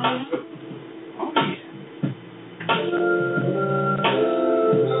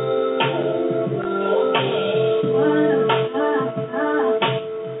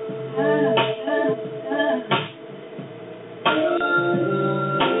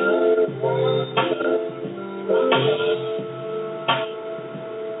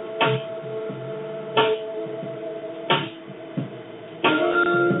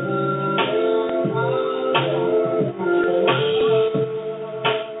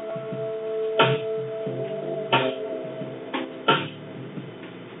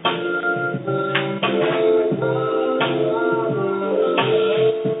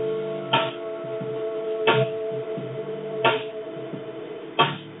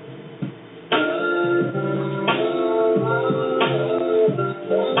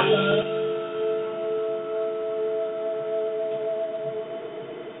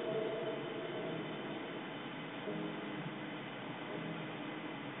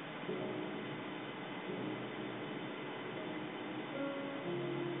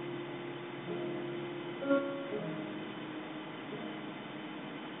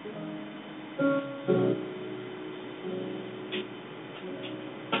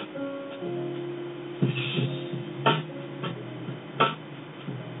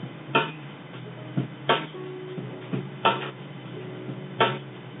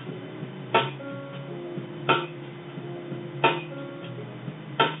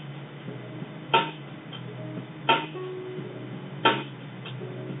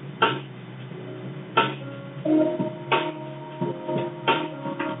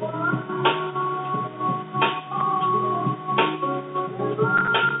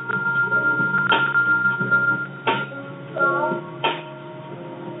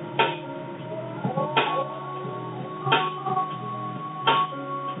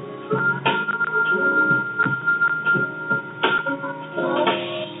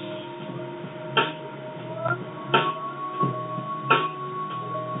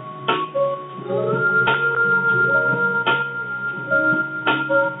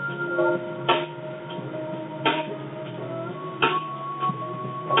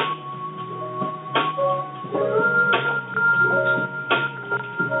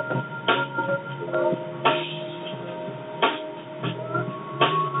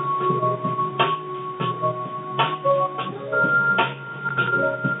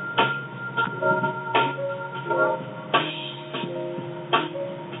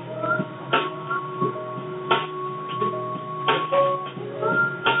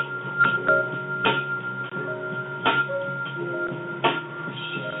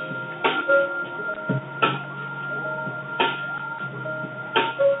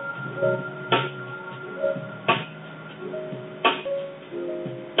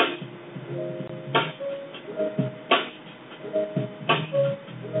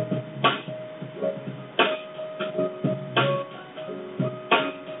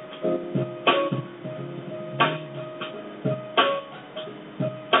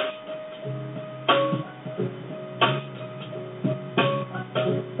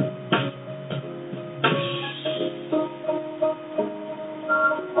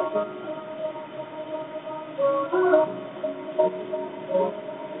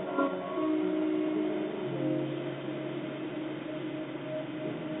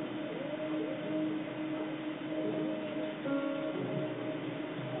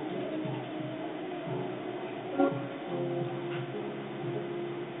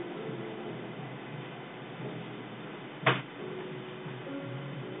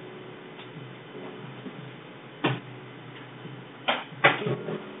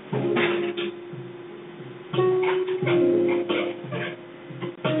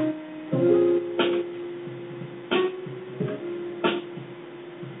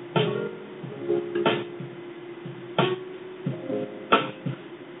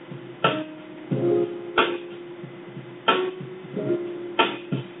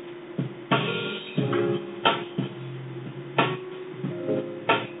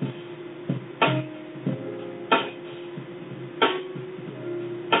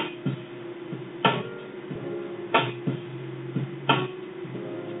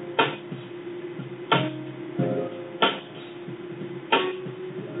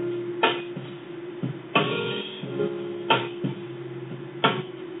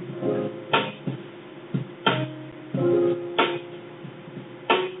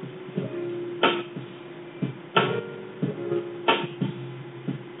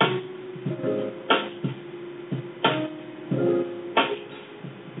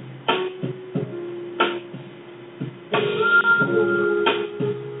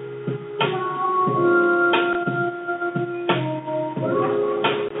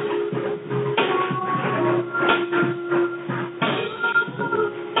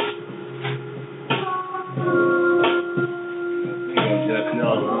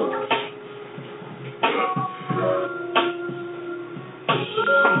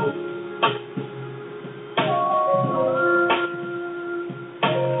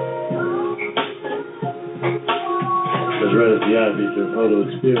 That's right at the iFeature Photo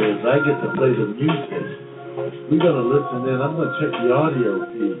Experience. I get to play the music. We're going to listen in. I'm going to check the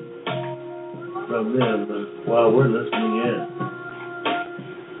audio feed from them while we're listening in.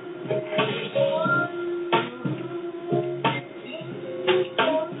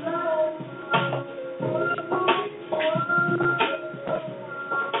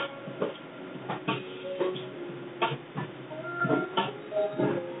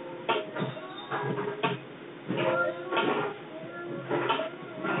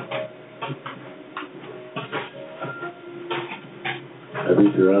 I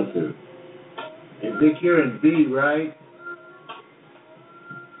think you're out there. Hey, Vic, you're in B, right?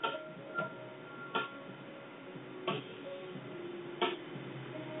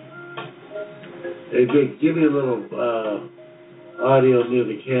 Hey, Vic, give me a little audio near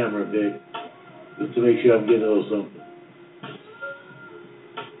the camera, Vic, just to make sure I'm getting a little something.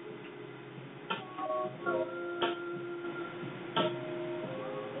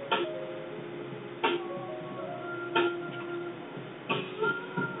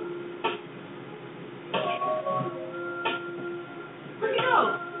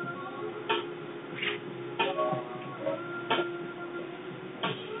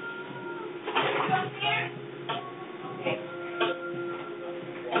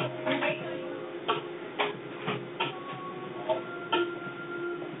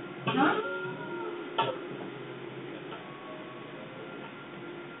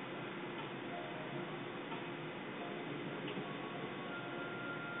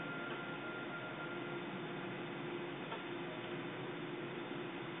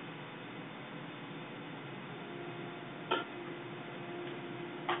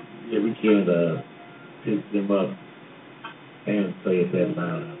 Yeah, we can't pick them up and play it that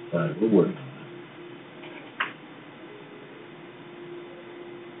loud outside. We're working.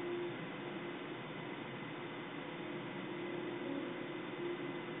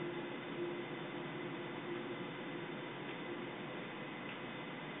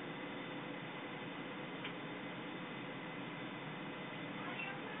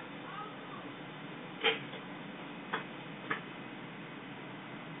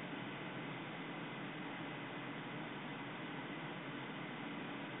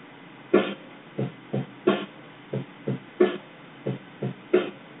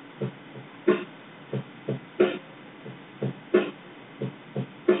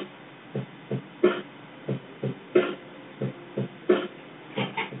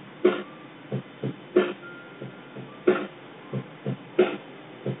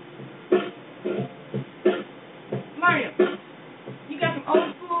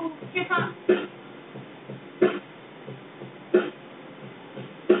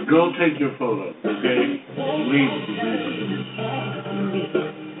 Go take your photo, okay? Leave.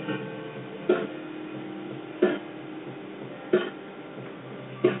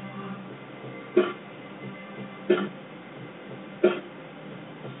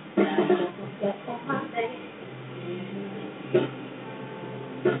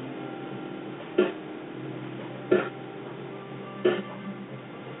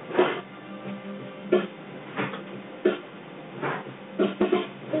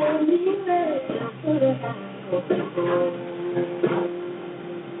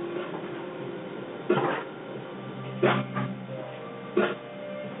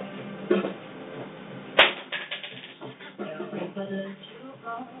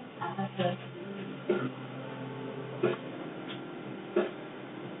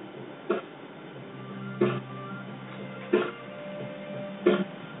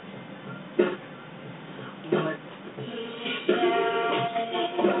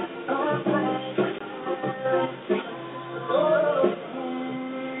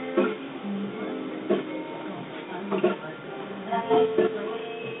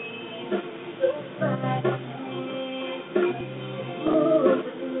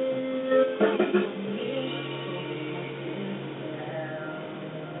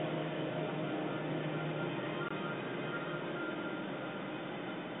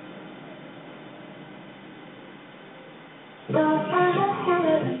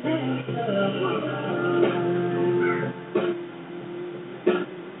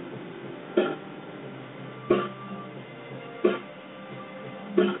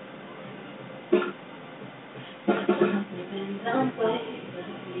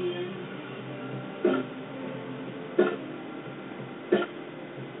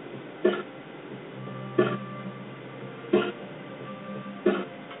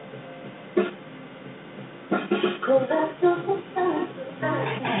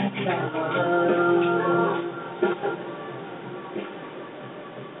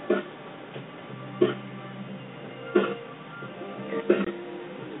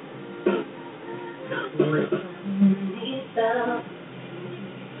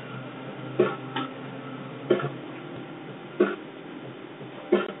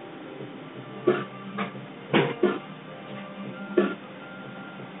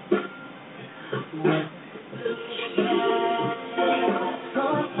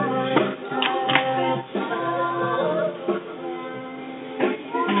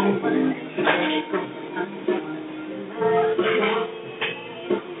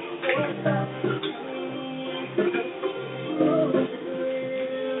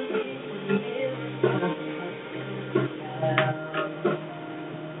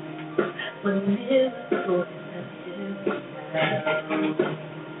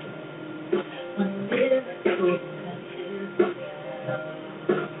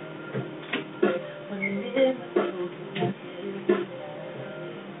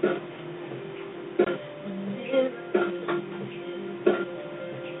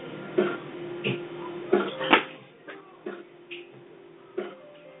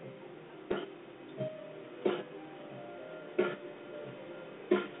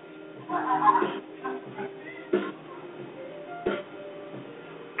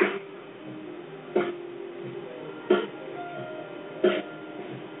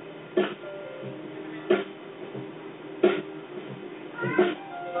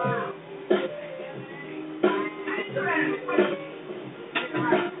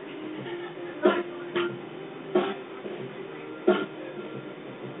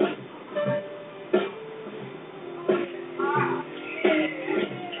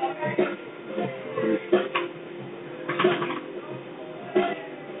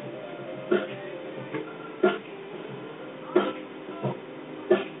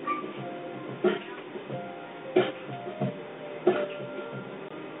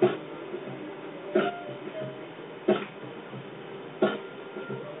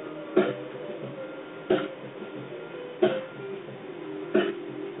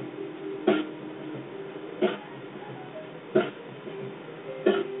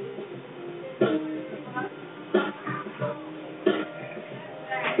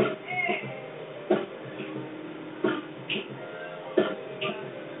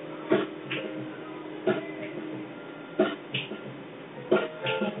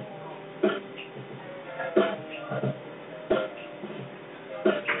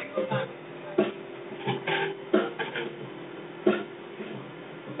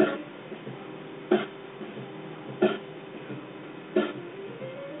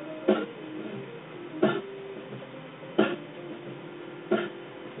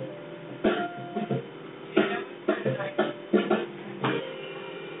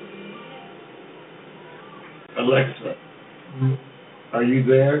 Alexa, are you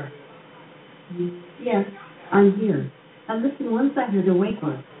there? Yes, I'm here. Listen one second to wake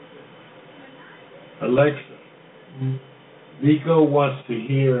up. Alexa, Nico wants to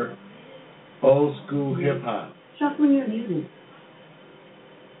hear old school hip hop. Shuffling your music.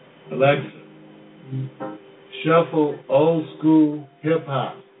 Alexa, shuffle old school hip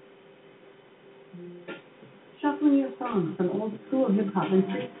hop. Shuffling your songs from old school hip hop and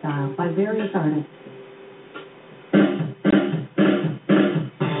freestyle by various artists.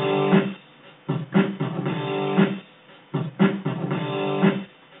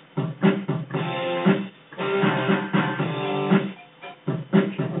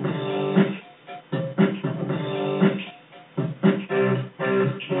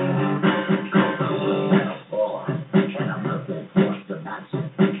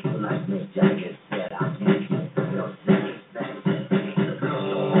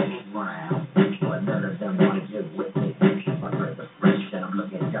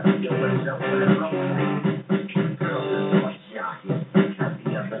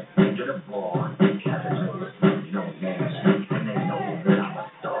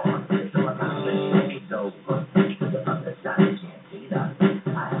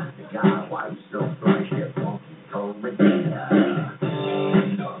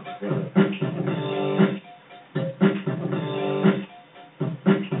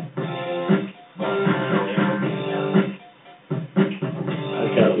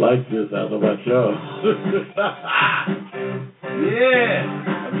 Like this, I don't know about y'all. Yeah,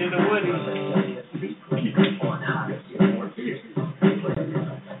 I'm getting the Woody.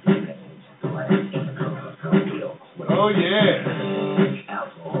 Oh yeah.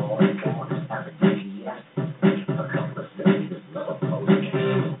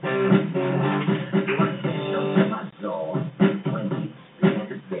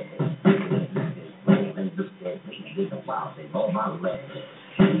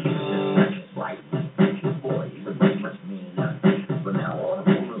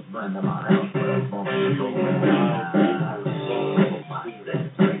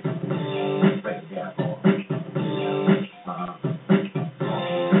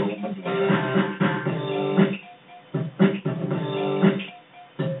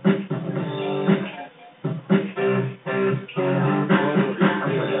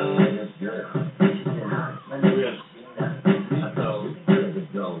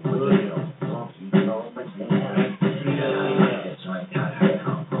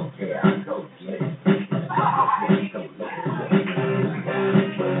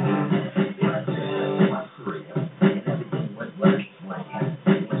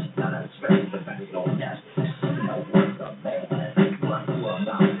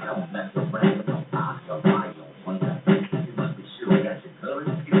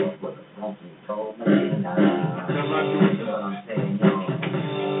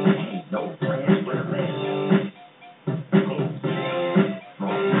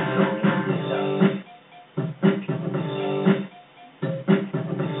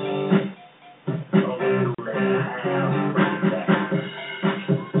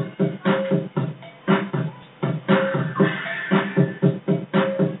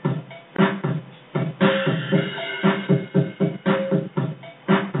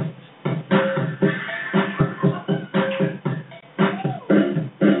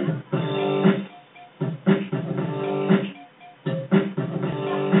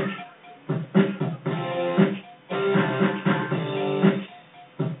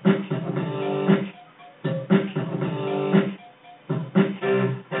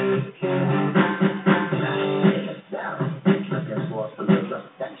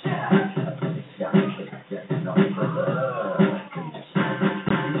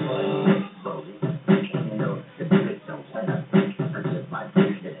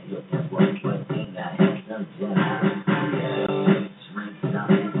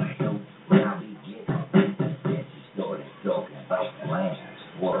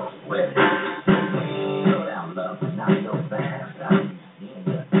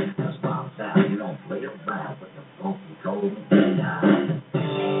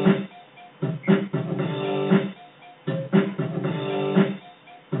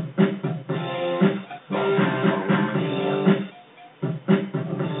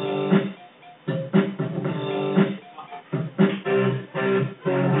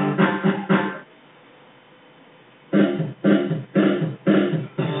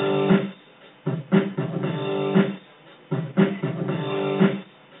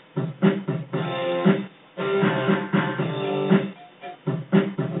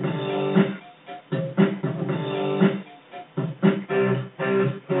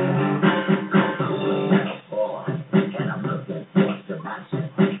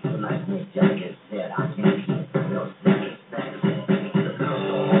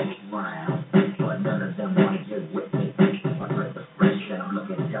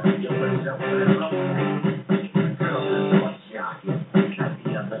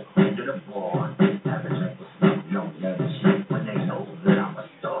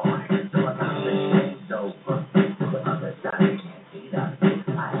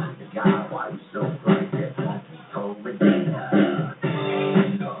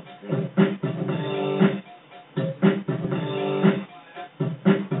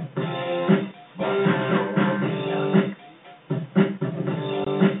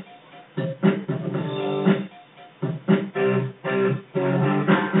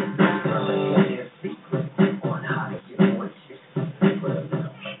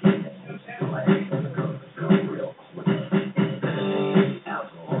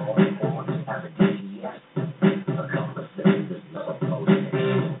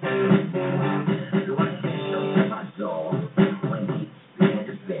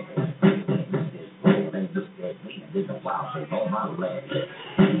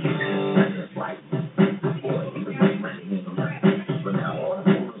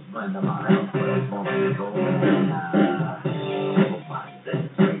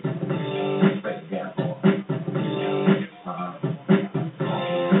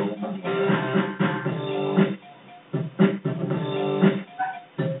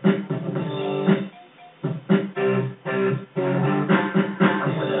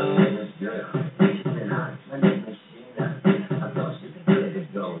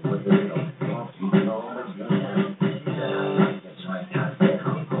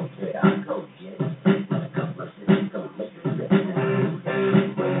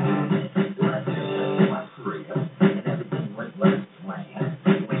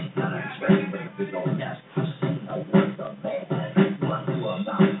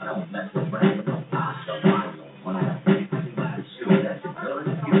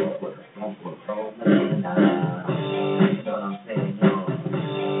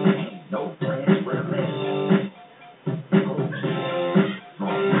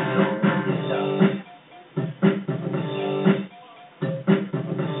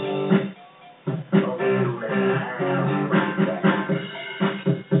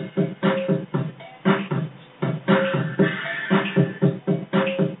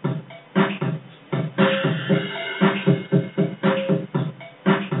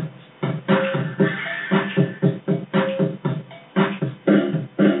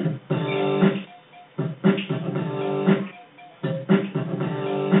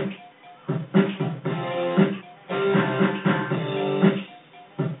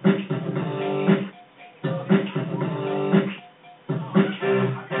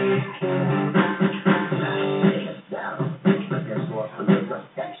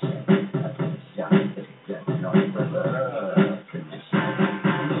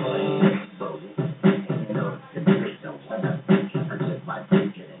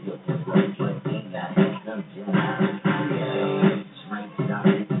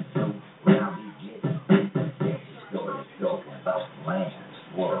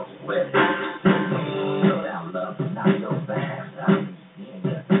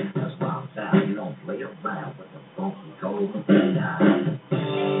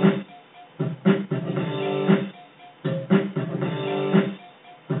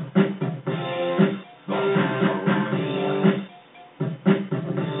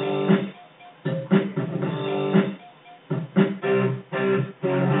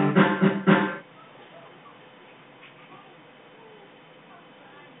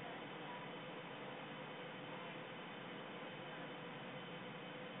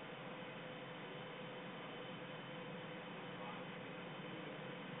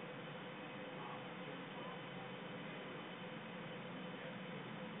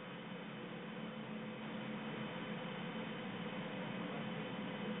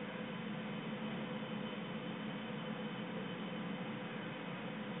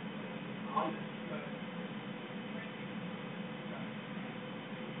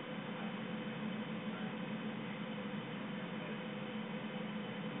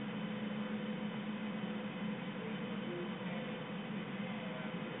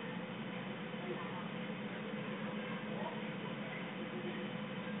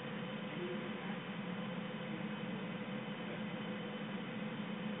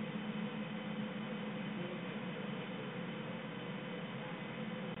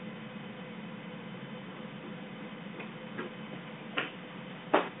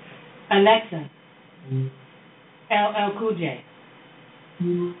 Alexa, LL Cool J.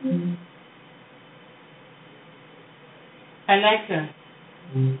 Alexa,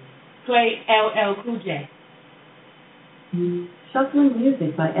 play LL Cool J. Shuffling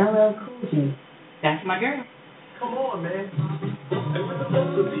music by LL Cool J. That's my girl. Come on, man. And with the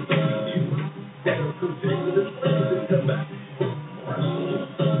best of these LL Cool J with his friends and come back.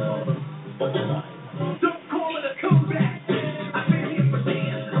 Don't call it a comeback. I've been here for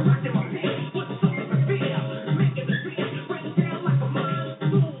days. I'm rocking my pants. What's up with the fear? Making the beat. Break it down like a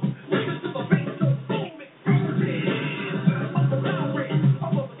monsoon. Listen to my bass go boom. Explosive. Overpowering.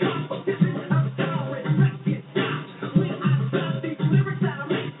 Over the competition. I'm towering. Let's get shot. When I stop these lyrics, I'll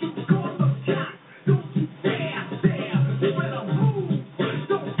make you call the shot. Don't you dare, dare. You better move.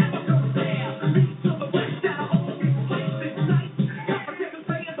 Don't ever go there. Beat to the west, down all these places. Nice. Competition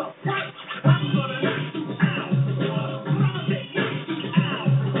paying the price. I'm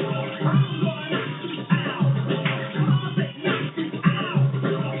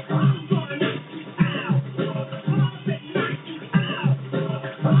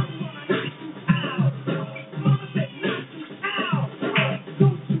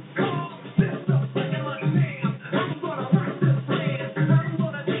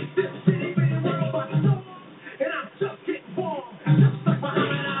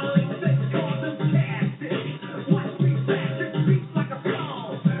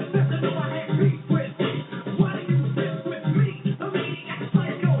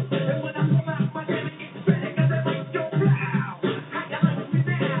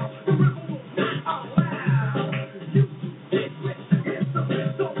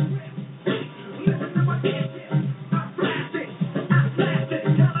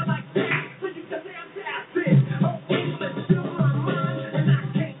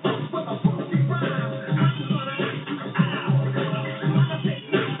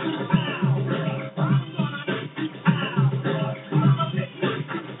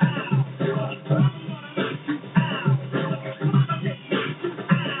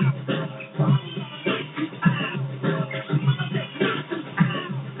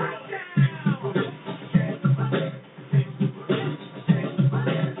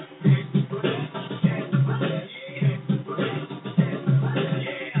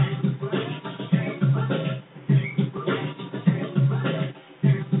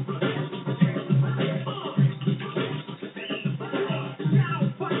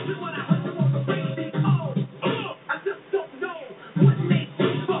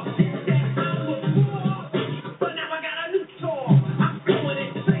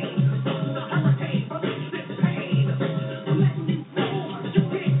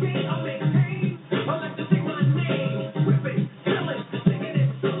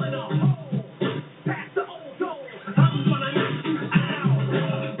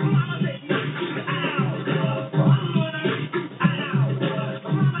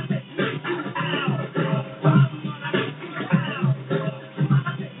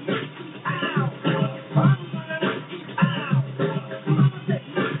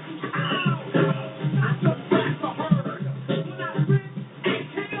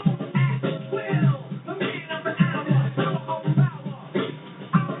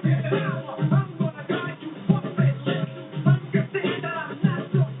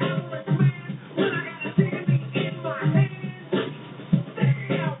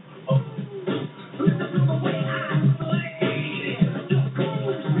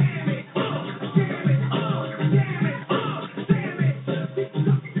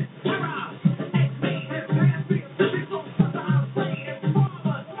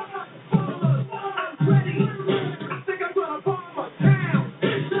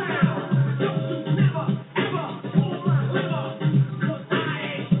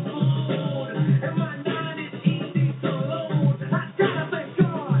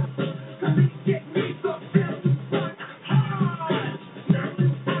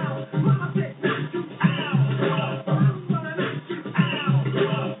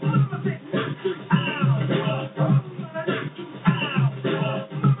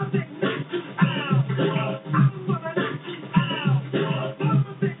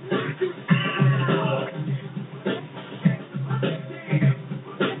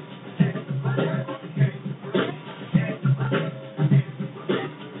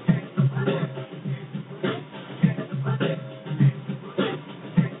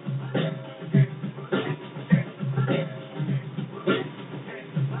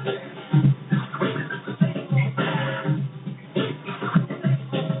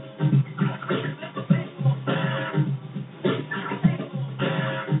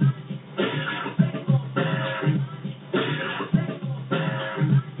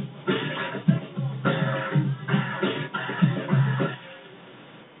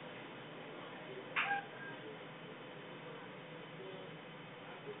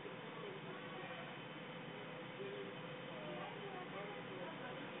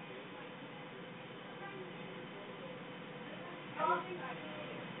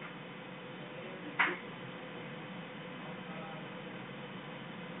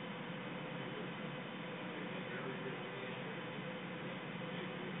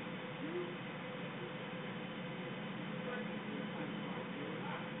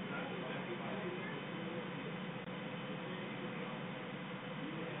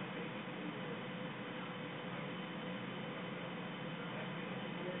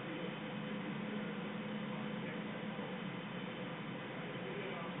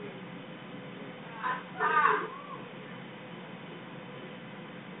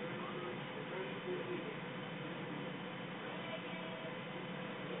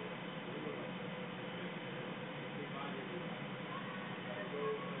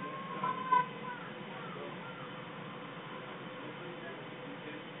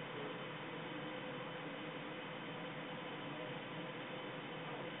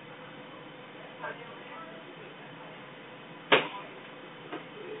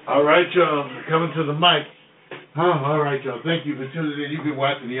All right, y'all. Coming to the mic. All right, y'all. Thank you for tuning in. You've been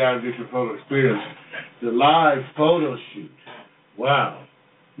watching the Art of Digital Photo Experience, the live photo shoot. Wow.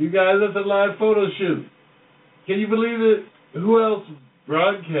 You guys at the live photo shoot. Can you believe it? Who else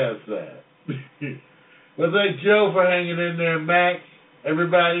broadcast that? Well, thank Joe for hanging in there, Max.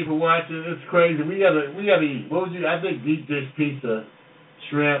 Everybody for watching. It's crazy. We gotta eat. What would you? I think deep dish pizza,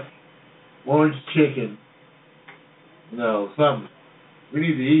 shrimp, orange chicken. No, something. We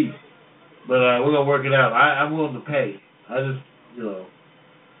need to eat, but we're gonna work it out. I'm willing to pay. I just,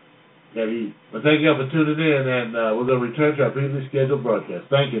 gotta eat. But thank you all for tuning in, and we're gonna return to our previously scheduled broadcast.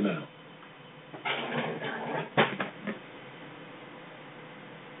 Thank you now.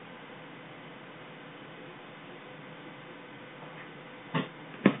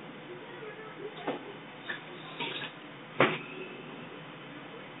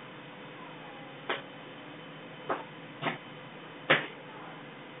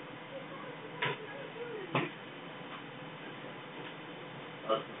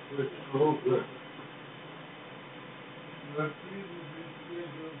 Oh, good. Let's see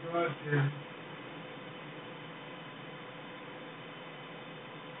if broadcast.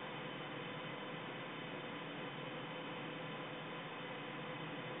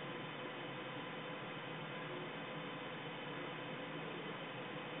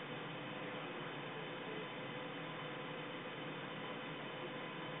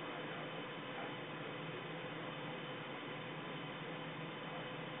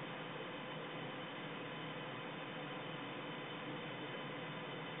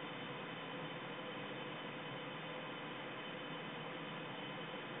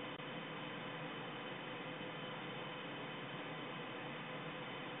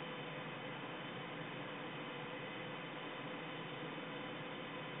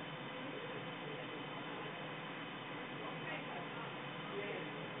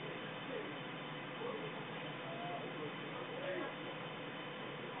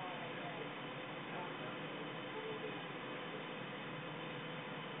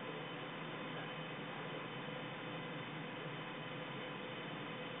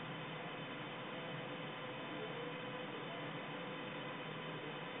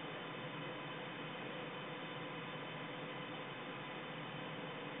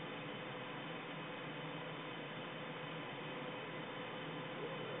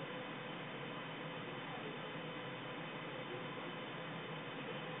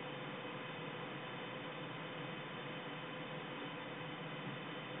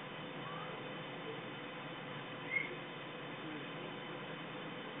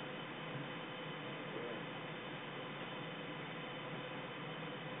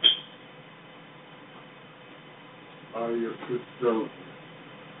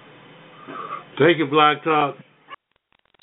 Thank you, Black Talk.